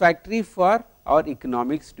satisfactory for our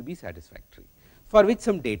economics to be satisfactory, for which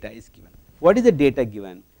some data is given. What is the data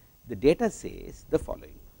given? The data says the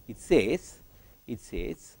following. It says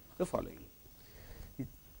the following,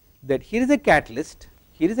 that here is a catalyst,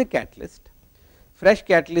 fresh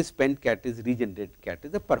catalyst, spent catalyst, regenerated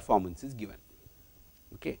catalyst, the performance is given.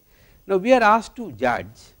 Okay. Now, we are asked to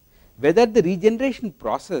judge whether the regeneration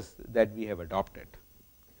process that we have adopted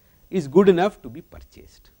is good enough to be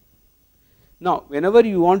purchased. Now, whenever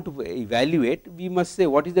you want to evaluate, we must say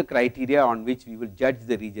what is the criteria on which we will judge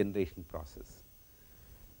the regeneration process.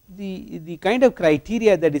 The kind of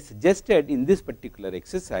criteria that is suggested in this particular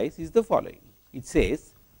exercise is the following. It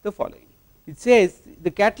says the following. It says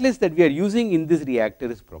the catalyst that we are using in this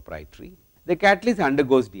reactor is proprietary, the catalyst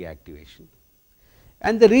undergoes deactivation,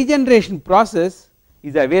 and the regeneration process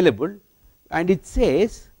is available, and it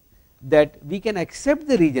says that we can accept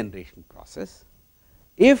the regeneration process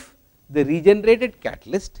if the regenerated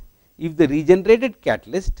catalyst,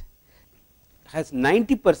 has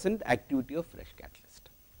 90% activity of fresh catalyst.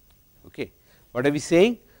 Okay. What are we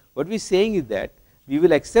saying? What we are saying is that we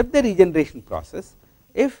will accept the regeneration process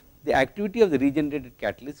if the activity of the regenerated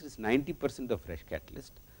catalyst is 90% of fresh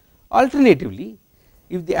catalyst. Alternatively,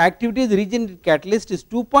 if the activity of the regenerated catalyst is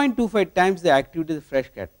 2.25 times the activity of the fresh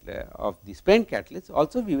of the spent catalyst,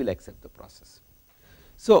 also we will accept the process.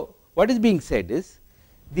 So, what is being said is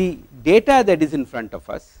the data that is in front of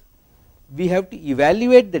us, we have to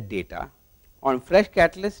evaluate the data on fresh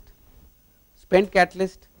catalyst, spent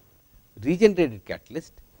catalyst, regenerated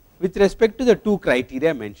catalyst with respect to the two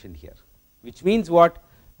criteria mentioned here, which means what?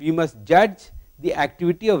 We must judge the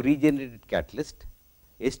activity of regenerated catalyst,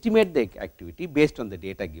 estimate the activity based on the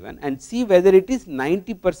data given and see whether it is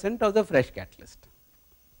 90% of the fresh catalyst,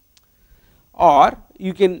 or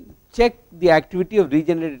you can check the activity of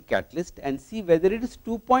regenerated catalyst and see whether it is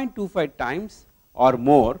 2.25 times or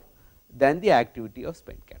more than the activity of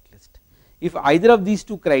spent catalyst. If either of these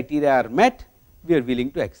two criteria are met, we are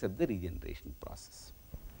willing to accept the regeneration process.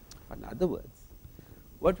 In other words,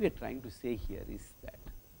 what we are trying to say here is that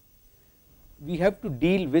we have to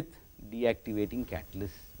deal with deactivating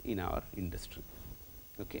catalysts in our industry.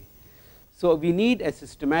 Okay. So, we need a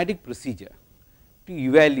systematic procedure to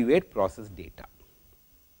evaluate process data.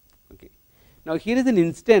 Okay. Now, here is an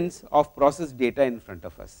instance of process data in front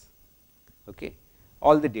of us. Okay.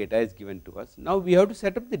 All the data is given to us. Now, we have to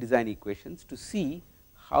set up the design equations to see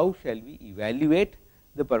how shall we evaluate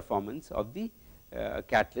the performance of the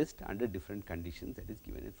catalyst under different conditions that is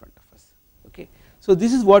given in front of us. Okay. So,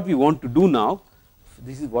 this is what we want to do now.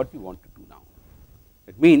 This is what we want to do now.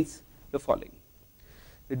 It means the following,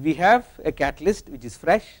 that we have a catalyst which is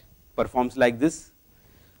fresh, performs like this.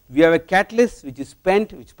 We have a catalyst which is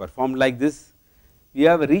spent, which performed like this. We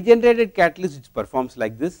have a regenerated catalyst which performs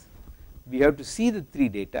like this. We have to see the three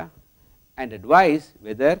data and advise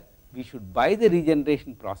whether we should buy the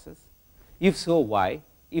regeneration process. If so, why?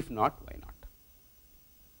 If not, why not?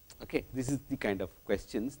 Okay. This is the kind of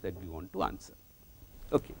questions that we want to answer.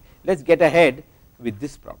 Okay. Let us get ahead with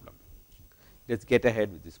this problem. Let us get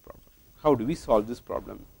ahead with this problem. How do we solve this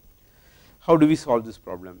problem? How do we solve this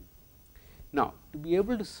problem? Now, to be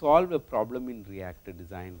able to solve a problem in reactor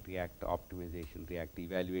design, reactor optimization, reactor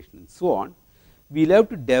evaluation and so on, we will have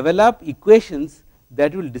to develop equations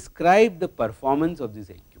that will describe the performance of this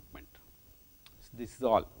equipment. So, this is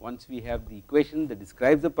all. Once we have the equation that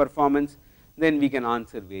describes the performance, then we can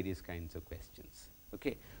answer various kinds of questions.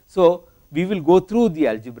 Okay. So, we will go through the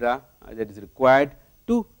algebra that is required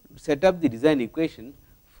to set up the design equation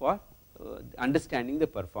for understanding the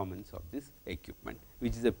performance of this equipment,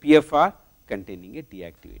 which is a PFR containing a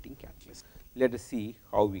deactivating catalyst. Let us see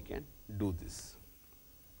how we can do this.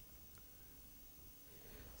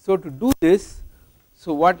 So, to do this,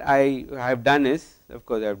 so what I have done is, of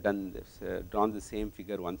course, I have done this, drawn the same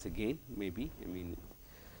figure once again, maybe. I mean,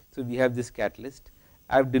 so we have this catalyst.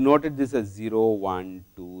 I have denoted this as 0, 1,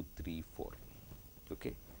 2, 3, 4.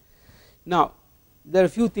 Okay. Now, there are a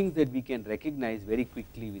few things that we can recognize very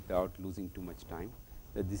quickly without losing too much time.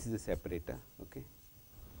 That this is a separator. Okay.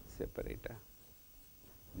 Separator.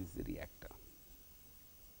 This is the reactor.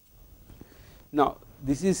 Now,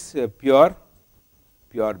 this is pure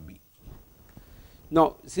B.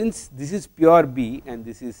 Now, since this is pure B and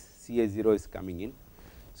this is Ca0 is coming in,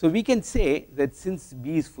 so we can say that since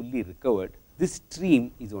B is fully recovered, this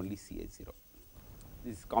stream is only Ca0.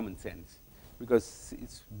 This is common sense, because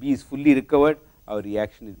B is fully recovered, our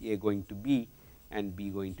reaction is A going to B and B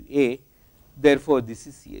going to A, therefore, this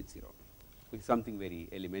is Ca0, which is something very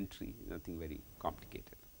elementary, nothing very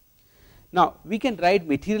complicated. Now, we can write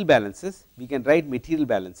material balances,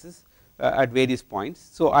 at various points.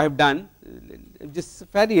 So, I have done just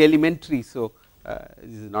fairly elementary, so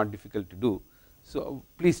this is not difficult to do. So,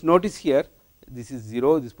 please notice here, this is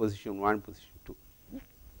 0, this position 1, position 2.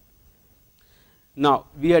 Now,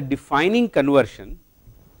 we are defining conversion.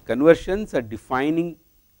 Conversions are defining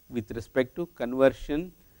with respect to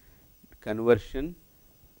conversion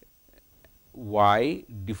y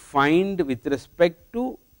defined with respect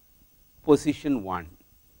to position 1.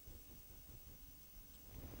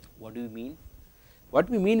 What do you mean? What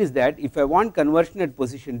we mean is that if I want conversion at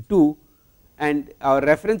position 2 and our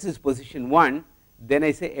reference is position 1, then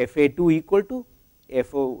I say FA2 equal to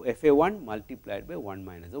FA1 multiplied by 1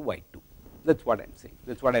 minus of Y2. That is what I am saying,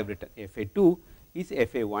 that is what I have written. FA2 is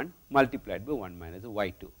FA1 multiplied by 1 minus of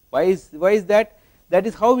Y2. Why is that? That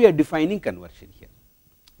is how we are defining conversion here.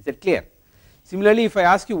 Is that clear? Similarly, if I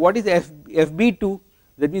ask you what is FB2,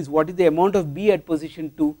 that means what is the amount of B at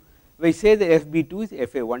position 2, if I say the FB2 is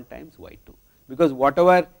FA1 times Y2, because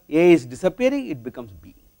whatever A is disappearing, it becomes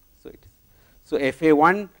B. So, it is. So,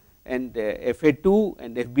 FA1 and FA2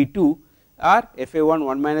 and FB2 are FA1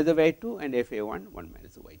 1 minus of Y2 and FA1 1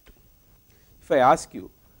 minus of Y2. If I ask you,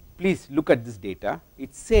 please look at this data,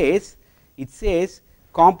 it says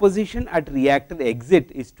composition at reactor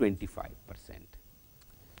exit is 25%.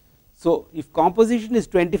 So, if composition is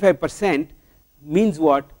 25% means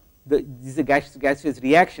what? This is a gaseous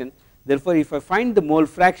reaction. Therefore, if I find the mole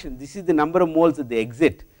fraction, this is the number of moles at the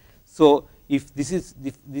exit. So, if this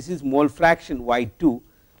is mole fraction Y2,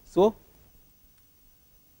 so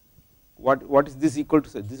what is this equal to?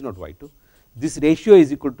 So, this is not Y2. This ratio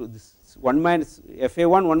is equal to this 1 minus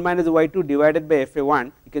Fa1 1 minus Y2 divided by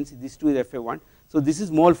Fa1. You can see this 2 is Fa1. So, this is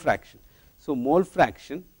mole fraction. So, mole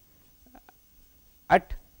fraction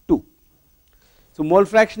at 2. So, mole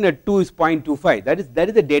fraction at 2 is 0.25, that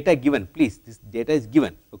is the data given, please, this data is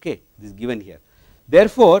given, okay, this is given here.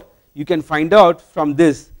 Therefore, you can find out from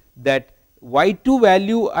this that Y2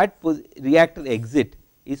 value at reactor exit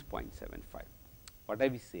is 0.75. What are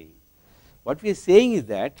we saying? What we are saying is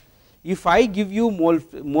that if I give you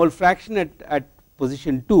mole fraction at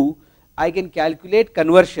position 2, I can calculate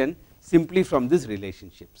conversion simply from these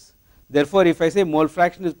relationships. Therefore, if I say mole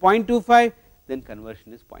fraction is 0.25, then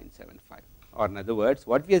conversion is 0.75. Or in other words,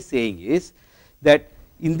 what we are saying is that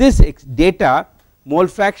in this data, mole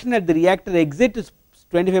fraction at the reactor exit is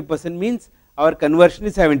 25% means our conversion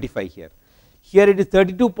is 75 here. Here it is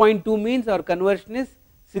 32.2 means our conversion is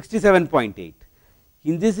 67.8.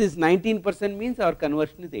 In this is 19% means our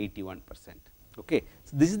conversion is 81%. Okay.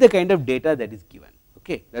 So, this is the kind of data that is given.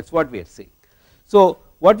 Okay. That is what we are saying. So,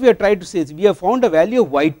 what we are trying to say is we have found a value of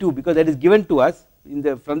Y2 because that is given to us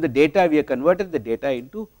from the data, we have converted the data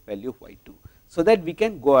into value of Y2. So, that we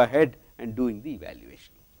can go ahead and doing the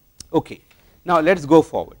evaluation. Okay. Now, let us go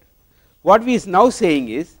forward. What we are now saying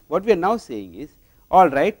is all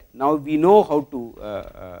right, now we know how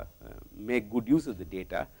to make good use of the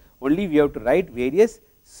data, only we have to write various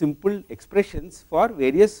simple expressions for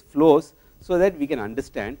various flows, so that we can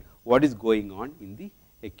understand what is going on in the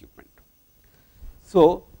equipment.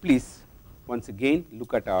 So, please once again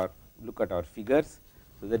look at our figures,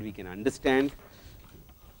 so that we can understand.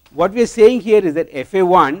 What we are saying here is that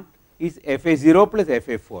Fa1 is Fa0 plus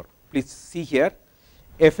Fa4. Please see here,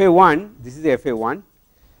 Fa1, this is Fa1,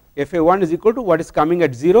 Fa1 is equal to what is coming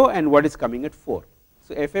at 0 and what is coming at 4.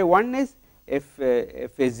 So, Fa1 is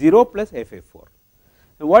Fa0 plus Fa4.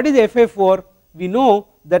 And what is Fa4? We know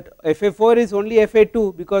that Fa4 is only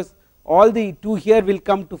Fa2 because all the 2 here will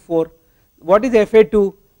come to 4. What is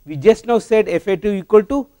Fa2? We just now said Fa2 equal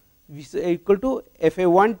to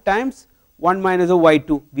Fa1 times 1 minus of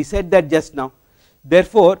Y2, we said that just now.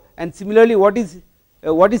 Therefore, and similarly what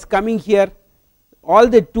is coming here, all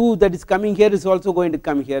the 2 that is coming here is also going to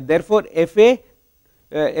come here. Therefore,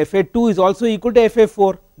 Fa2 is also equal to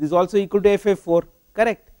Fa4, this is also equal to Fa4,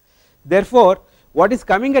 correct. Therefore, what is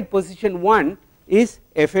coming at position 1 is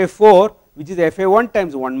Fa4, which is Fa1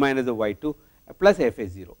 times 1 minus of Y2 plus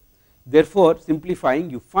Fa0. Therefore, simplifying,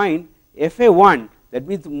 you find Fa1, that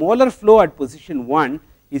means molar flow at position 1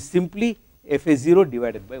 is simply Fa0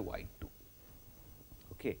 divided by Y2.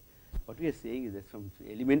 Okay. What we are saying is that from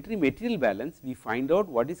elementary material balance we find out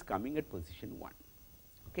what is coming at position 1.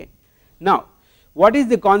 Okay. Now, what is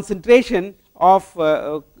the concentration of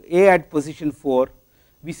A at position 4?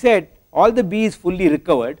 We said all the B is fully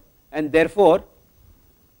recovered, and therefore,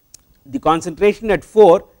 the concentration at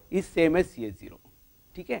 4 is same as Ca0.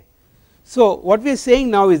 Okay. So, what we are saying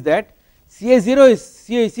now is that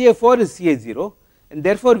Ca4 is Ca0, and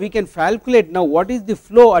therefore, we can calculate now what is the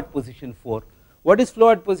flow at position 4. What is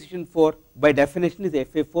flow at position 4? By definition is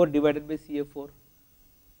Fa4 divided by Ca4,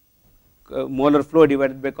 molar flow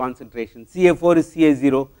divided by concentration. Ca4 is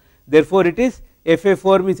Ca0, therefore, it is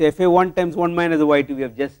Fa4 means Fa1 times 1 minus the Y2, we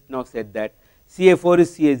have just now said that. Ca4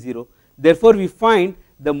 is Ca0, therefore, we find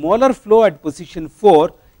the molar flow at position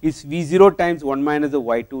 4 is V0 times 1 minus the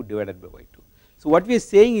Y2 divided by Y2. So, what we are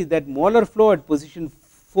saying is that molar flow at position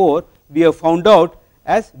 4 we have found out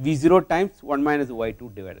as V0 times 1 minus the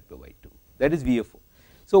Y2 divided by Y2, that is VF4.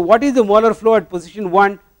 So, what is the molar flow at position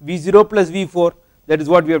 1? V0 plus V4, that is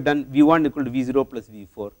what we have done, V1 equal to V0 plus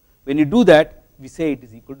V4. When you do that, we say it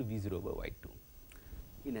is equal to V0 by Y2.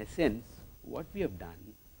 In a sense, what we have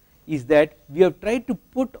done is that we have tried to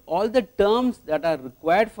put all the terms that are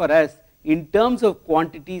required for us in terms of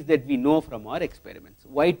quantities that we know from our experiments.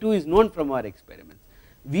 Y2 is known from our experiments,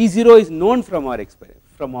 V0 is known from our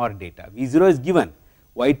data, V0 is given,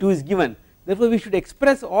 Y2 is given. Therefore, we should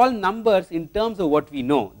express all numbers in terms of what we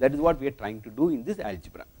know. That is what we are trying to do in this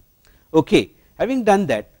algebra. Okay. Having done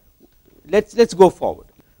that, let's go forward.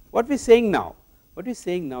 What we are saying now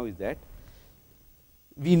is that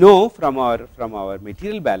we know from our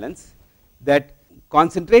material balance that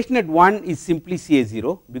concentration at 1 is simply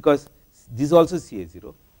Ca0, because this is also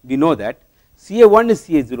Ca0, we know that. Ca1 is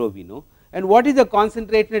Ca0, we know, and what is the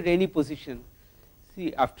concentration at any position?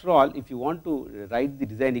 See, after all, if you want to write the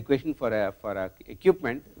design equation for a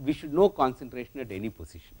equipment, we should know concentration at any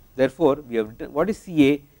position. Therefore, we have written what is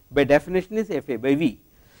Ca by definition is Fa by V.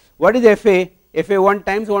 What is Fa? Fa1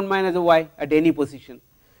 times 1 minus y at any position.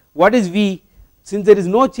 What is V? Since there is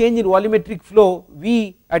no change in volumetric flow,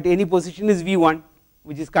 V at any position is V1,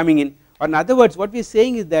 which is coming in. Or in other words, what we are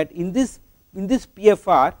saying is that in this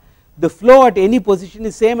PFR, the flow at any position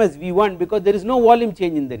is same as V1 because there is no volume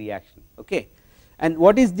change in the reaction. Okay. And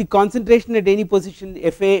what is the concentration at any position?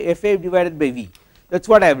 Fa divided by V. That is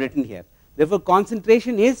what I have written here. Therefore,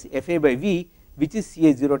 concentration is Fa by V, which is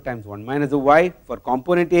Ca0 times 1 minus y for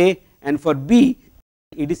component A, and for B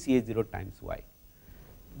it is Ca0 times y.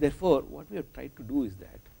 Therefore, what we have tried to do is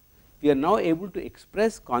that we are now able to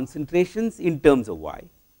express concentrations in terms of y.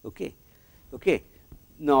 Okay. Okay.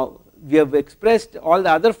 Now, we have expressed all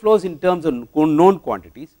the other flows in terms of known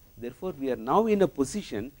quantities. Therefore, we are now in a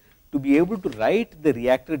position to be able to write the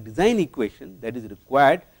reactor design equation that is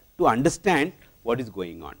required to understand what is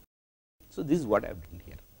going on. So, this is what I have done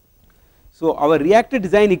here. So, our reactor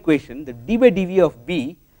design equation, the d by dV of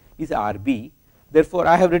B is Rb. Therefore,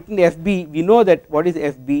 I have written Fb. We know that what is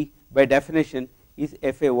Fb by definition is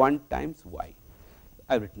Fa1 times y.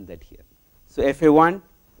 I have written that here. So, Fa1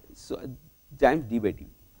 times d by dV.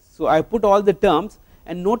 So, I put all the terms,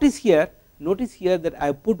 and notice here that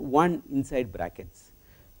I put 1 inside brackets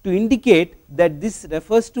to indicate that this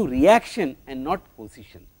refers to reaction and not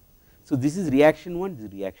position. So, this is reaction 1, this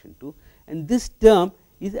is reaction 2, and this term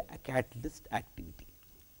is a catalyst activity.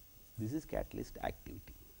 This is catalyst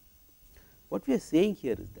activity. What we are saying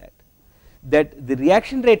here is that the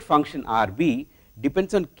reaction rate function Rb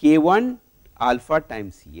depends on K1 alpha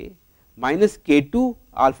times Ca minus K2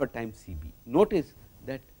 alpha times Cb. Notice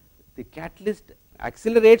that the catalyst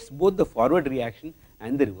accelerates both the forward reaction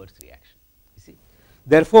and the reverse reaction. You see.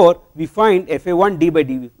 Therefore, we find Fa1 d by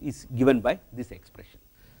dV is given by this expression.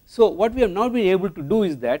 So, what we have now been able to do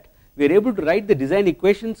is that we are able to write the design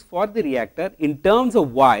equations for the reactor in terms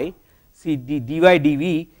of y, see dy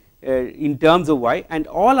dV in terms of y, and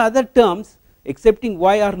all other terms excepting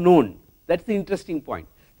y are known. That is the interesting point.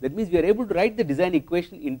 That means we are able to write the design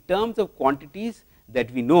equation in terms of quantities that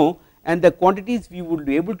we know and the quantities we would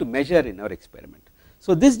be able to measure in our experiment.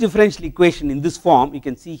 So, this differential equation in this form you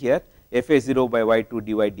can see here Fa0 by y2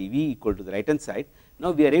 dy dV equal to the right hand side.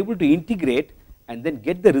 Now, we are able to integrate and then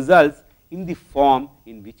get the results in the form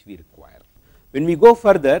in which we require. When we go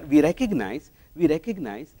further, we recognize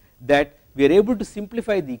that we are able to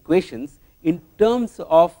simplify the equations in terms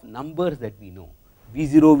of numbers that we know.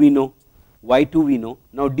 V0 we know, y2 we know.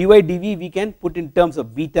 Now, dy dV we can put in terms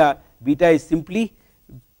of beta. Beta is simply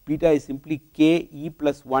k e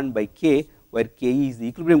plus 1 by k, where k e is the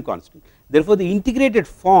equilibrium constant. Therefore, the integrated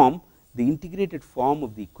form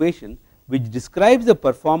of the equation which describes the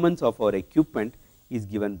performance of our equipment is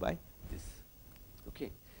given by this.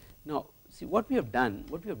 Okay. Now, see what we have done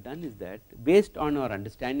is that based on our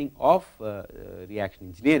understanding of reaction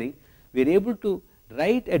engineering, we are able to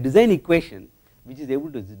write a design equation which is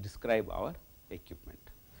able to describe our equipment.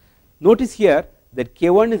 Notice here that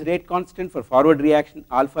K1 is rate constant for forward reaction,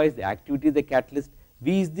 alpha is the activity of the catalyst,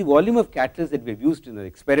 V is the volume of catalyst that we have used in the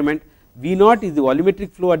experiment, V0 is the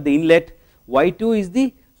volumetric flow at the inlet, Y2 is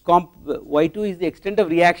the extent of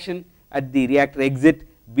reaction at the reactor exit,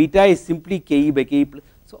 beta is simply Ke by Ke plus.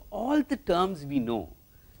 So, all the terms we know,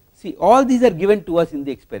 see all these are given to us in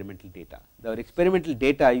the experimental data. Our experimental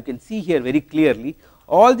data you can see here very clearly,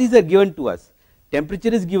 all these are given to us.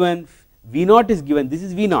 Temperature is given, V0 is given, this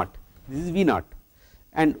is V0, this is V0,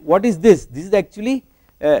 and what is this? This is actually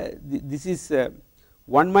this is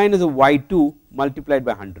 1 minus of y2 multiplied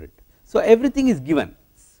by 100. So, everything is given,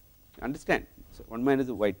 understand. So, 1 minus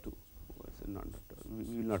of y2,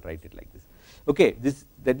 we will not write it like this. Okay,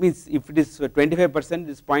 that means if it is 25%,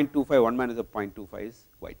 this 0.25, 1 minus of 0.25 is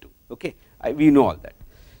y2. Okay, we know all that.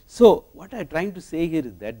 So, what I am trying to say here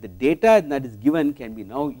is that the data that is given can be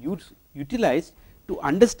now utilized to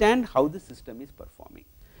understand how the system is performing,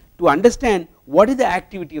 to understand what is the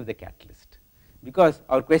activity of the catalyst, because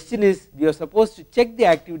our question is we are supposed to check the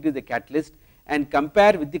activity of the catalyst and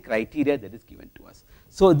compare with the criteria that is given to us.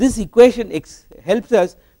 So, this equation helps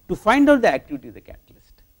us to find out the activity of the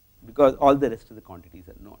catalyst, because all the rest of the quantities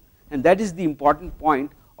are known, and that is the important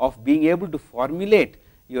point of being able to formulate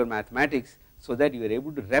your mathematics, so that you are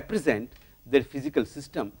able to represent the physical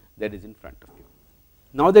system that is in front of you.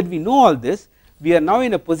 Now that we know all this, we are now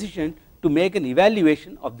in a position to make an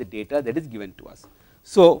evaluation of the data that is given to us.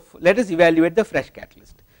 So, let us evaluate the fresh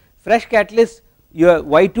catalyst. Fresh catalyst, your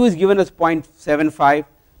y2 is given as 0.75,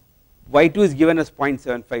 y2 is given as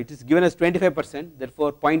 0.75, it is given as 25%,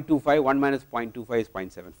 therefore 0.25, 1 minus 0.25 is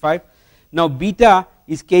 0.75. Now beta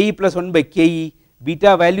is ke plus 1 by ke,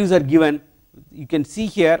 beta values are given, you can see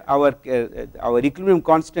here our equilibrium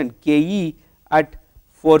constant ke at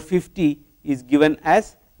 450 is given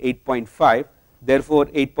as 8.5, therefore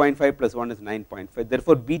 8.5 plus 1 is 9.5,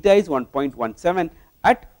 therefore beta is 1.17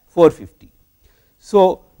 at 450.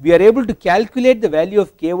 So we are able to calculate the value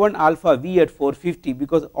of k1 alpha v at 450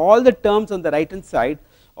 because all the terms on the right hand side,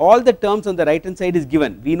 is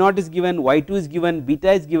given, v0 is given, y2 is given,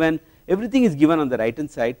 beta is given, everything is given on the right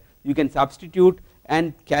hand side. You can substitute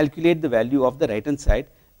and calculate the value of the right hand side,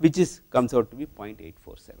 which is comes out to be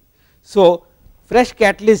 0.847. So fresh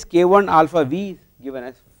catalyst k1 alpha v is given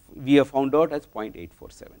as, we have found out as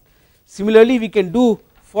 0.847. Similarly we can do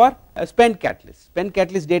for a spent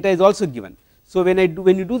catalyst data is also given. So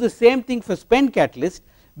when you do the same thing for spent catalyst,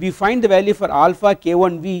 we find the value for alpha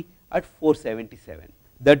k1v at 477,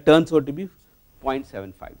 that turns out to be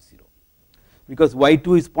 0.750 because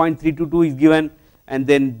y2 is 0.322 is given, and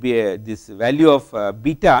then this value of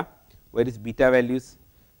beta, where is beta values,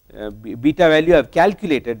 beta value I have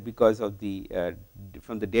calculated because of the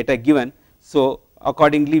from the data given. So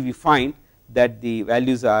accordingly we find that the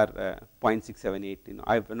values are 0.678,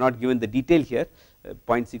 I have not given the detail here,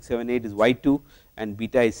 0.678 is y2 and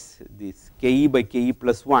beta is this ke by ke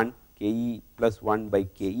plus 1, ke plus 1 by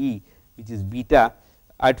ke, which is beta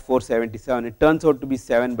at 477, it turns out to be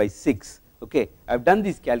 7 by 6. Okay, I have done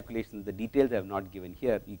these calculations, the details I have not given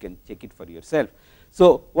here, you can check it for yourself.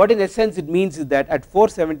 So what in essence it means is that at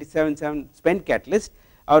 477 spent catalyst,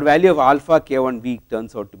 our value of alpha k1v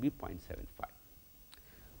turns out to be 0.75.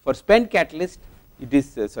 For spent catalyst it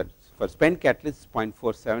is for spent catalyst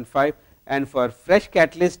 0.475, and for fresh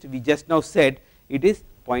catalyst we just now said it is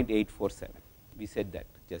 0.847, we said that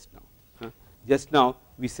just now, just now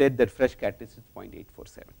we said that fresh catalyst is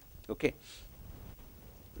 0.847. Okay.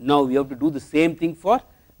 Now we have to do the same thing for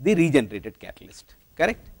the regenerated catalyst,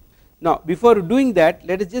 correct. Now before doing that,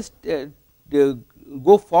 let us just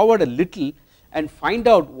go forward a little and find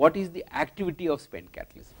out what is the activity of spent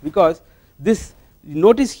catalyst, because this,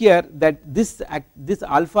 notice here that this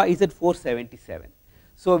alpha is at 477.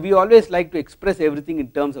 So we always like to express everything in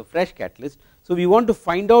terms of fresh catalyst. So we want to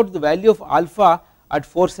find out the value of alpha at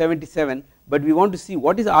 477, but we want to see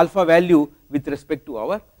what is alpha value with respect to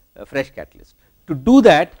our fresh catalyst. To do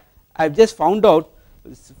that, I have just found out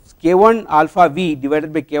k1 alpha v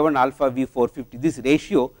divided by k1 alpha v 450, this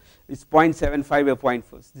ratio is 0.75 by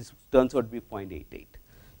 0.4, this turns out to be 0.88.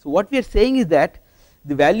 So what we are saying is that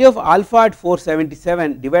the value of alpha at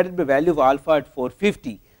 477 divided by value of alpha at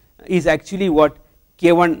 450 is actually what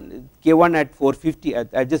k1 at 450,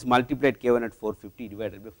 I just multiplied k1 at 450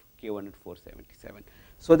 divided by k1 at 477,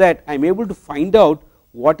 so that I am able to find out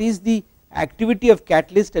what is the activity of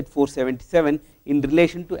catalyst at 477 in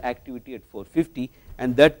relation to activity at 450,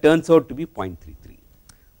 and that turns out to be 0.33.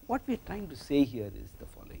 What we are trying to say here is the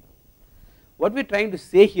following, what we are trying to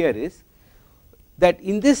say here is that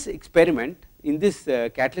in this experiment, in this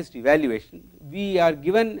catalyst evaluation, we are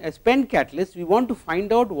given a spent catalyst, we want to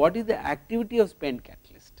find out what is the activity of spent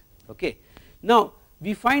catalyst. Okay. Now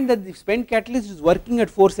we find that the spent catalyst is working at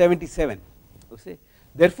 477, okay.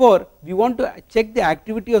 Therefore we want to check the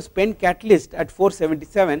activity of spent catalyst at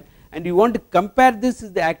 477, and we want to compare this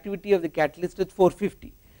with the activity of the catalyst at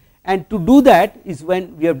 450, and to do that is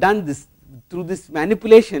when we have done this, through this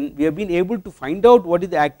manipulation we have been able to find out what is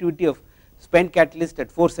the activity of spent catalyst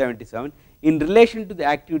at 477 in relation to the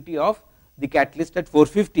activity of the catalyst at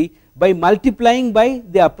 450 by multiplying by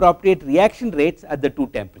the appropriate reaction rates at the two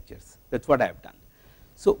temperatures. That is what I have done.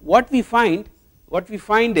 So what we find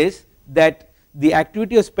is that the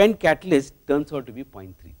activity of spent catalyst turns out to be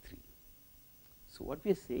 0.33. So what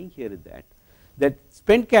we are saying here is that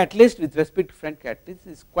spent catalyst with respect to spent catalyst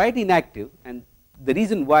is quite inactive, and the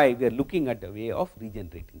reason why we are looking at a way of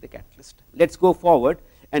regenerating the catalyst. Let us go forward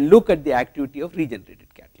and look at the activity of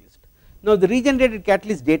regenerated catalyst. Now the regenerated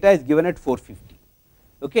catalyst data is given at 450,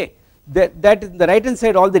 okay. That in the right hand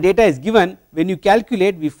side all the data is given. When you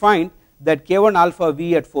calculate, we find that k1 alpha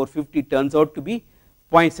v at 450 turns out to be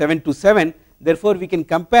 0.727, therefore we can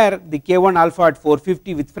compare the k1 alpha at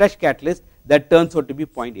 450 with fresh catalyst, that turns out to be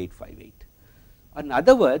 0.858. In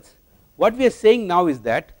other words, what we are saying now is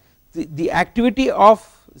that the activity of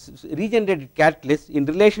regenerated catalyst in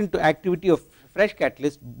relation to activity of fresh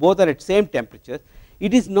catalyst, both are at same temperature,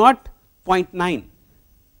 it is not 0.9.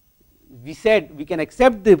 We said we can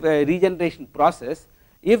accept the regeneration process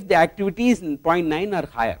if the activities in 0.9 are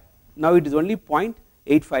higher. Now it is only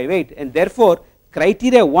 0.858, and therefore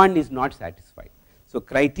criteria 1 is not satisfied. So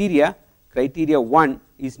criteria 1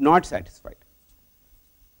 is not satisfied.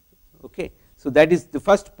 Okay. So, that is the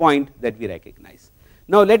first point that we recognize.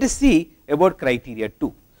 Now, let us see about criteria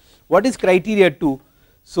 2. What is criteria 2?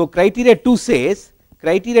 So, criteria 2 says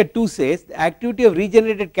the activity of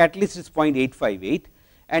regenerated catalyst is 0.858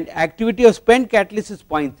 and activity of spent catalyst is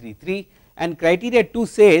 0.33, and criteria 2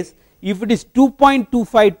 says if it is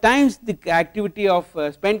 2.25 times the activity of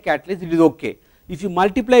spent catalyst, it is okay. If you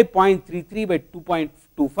multiply 0.33 by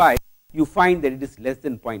 2.25, you find that it is less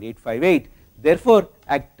than 0.858. Therefore,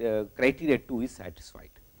 criteria 2 is satisfied.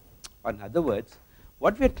 Or in other words,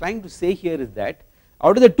 what we are trying to say here is that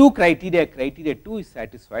out of the two criteria, criteria 2 is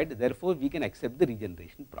satisfied. Therefore, we can accept the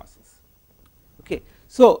regeneration process. Okay.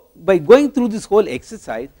 So, by going through this whole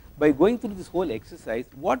exercise,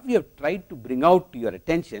 what we have tried to bring out to your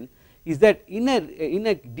attention is that in a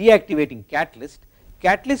deactivating catalyst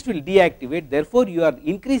will deactivate. Therefore, you are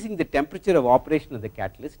increasing the temperature of operation of the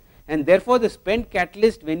catalyst, and therefore, the spent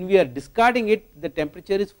catalyst, when we are discarding it, the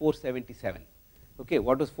temperature is 477. Okay,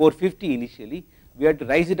 what was 450 initially, we have to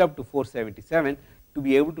rise it up to 477 to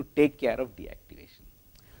be able to take care of deactivation.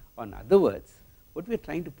 In other words, what we are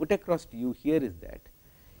trying to put across to you here is that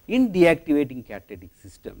in deactivating catalytic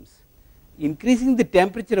systems, increasing the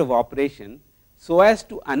temperature of operation so as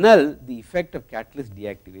to annul the effect of catalyst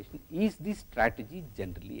deactivation is the strategy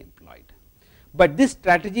generally employed. But this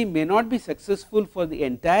strategy may not be successful for the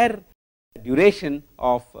entire duration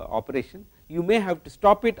of operation. You may have to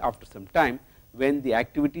stop it after some time when the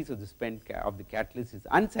activities of the spent of the catalyst is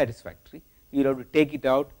unsatisfactory. You will have to take it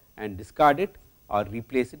out and discard it or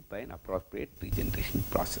replace it by an appropriate regeneration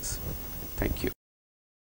process. Thank you.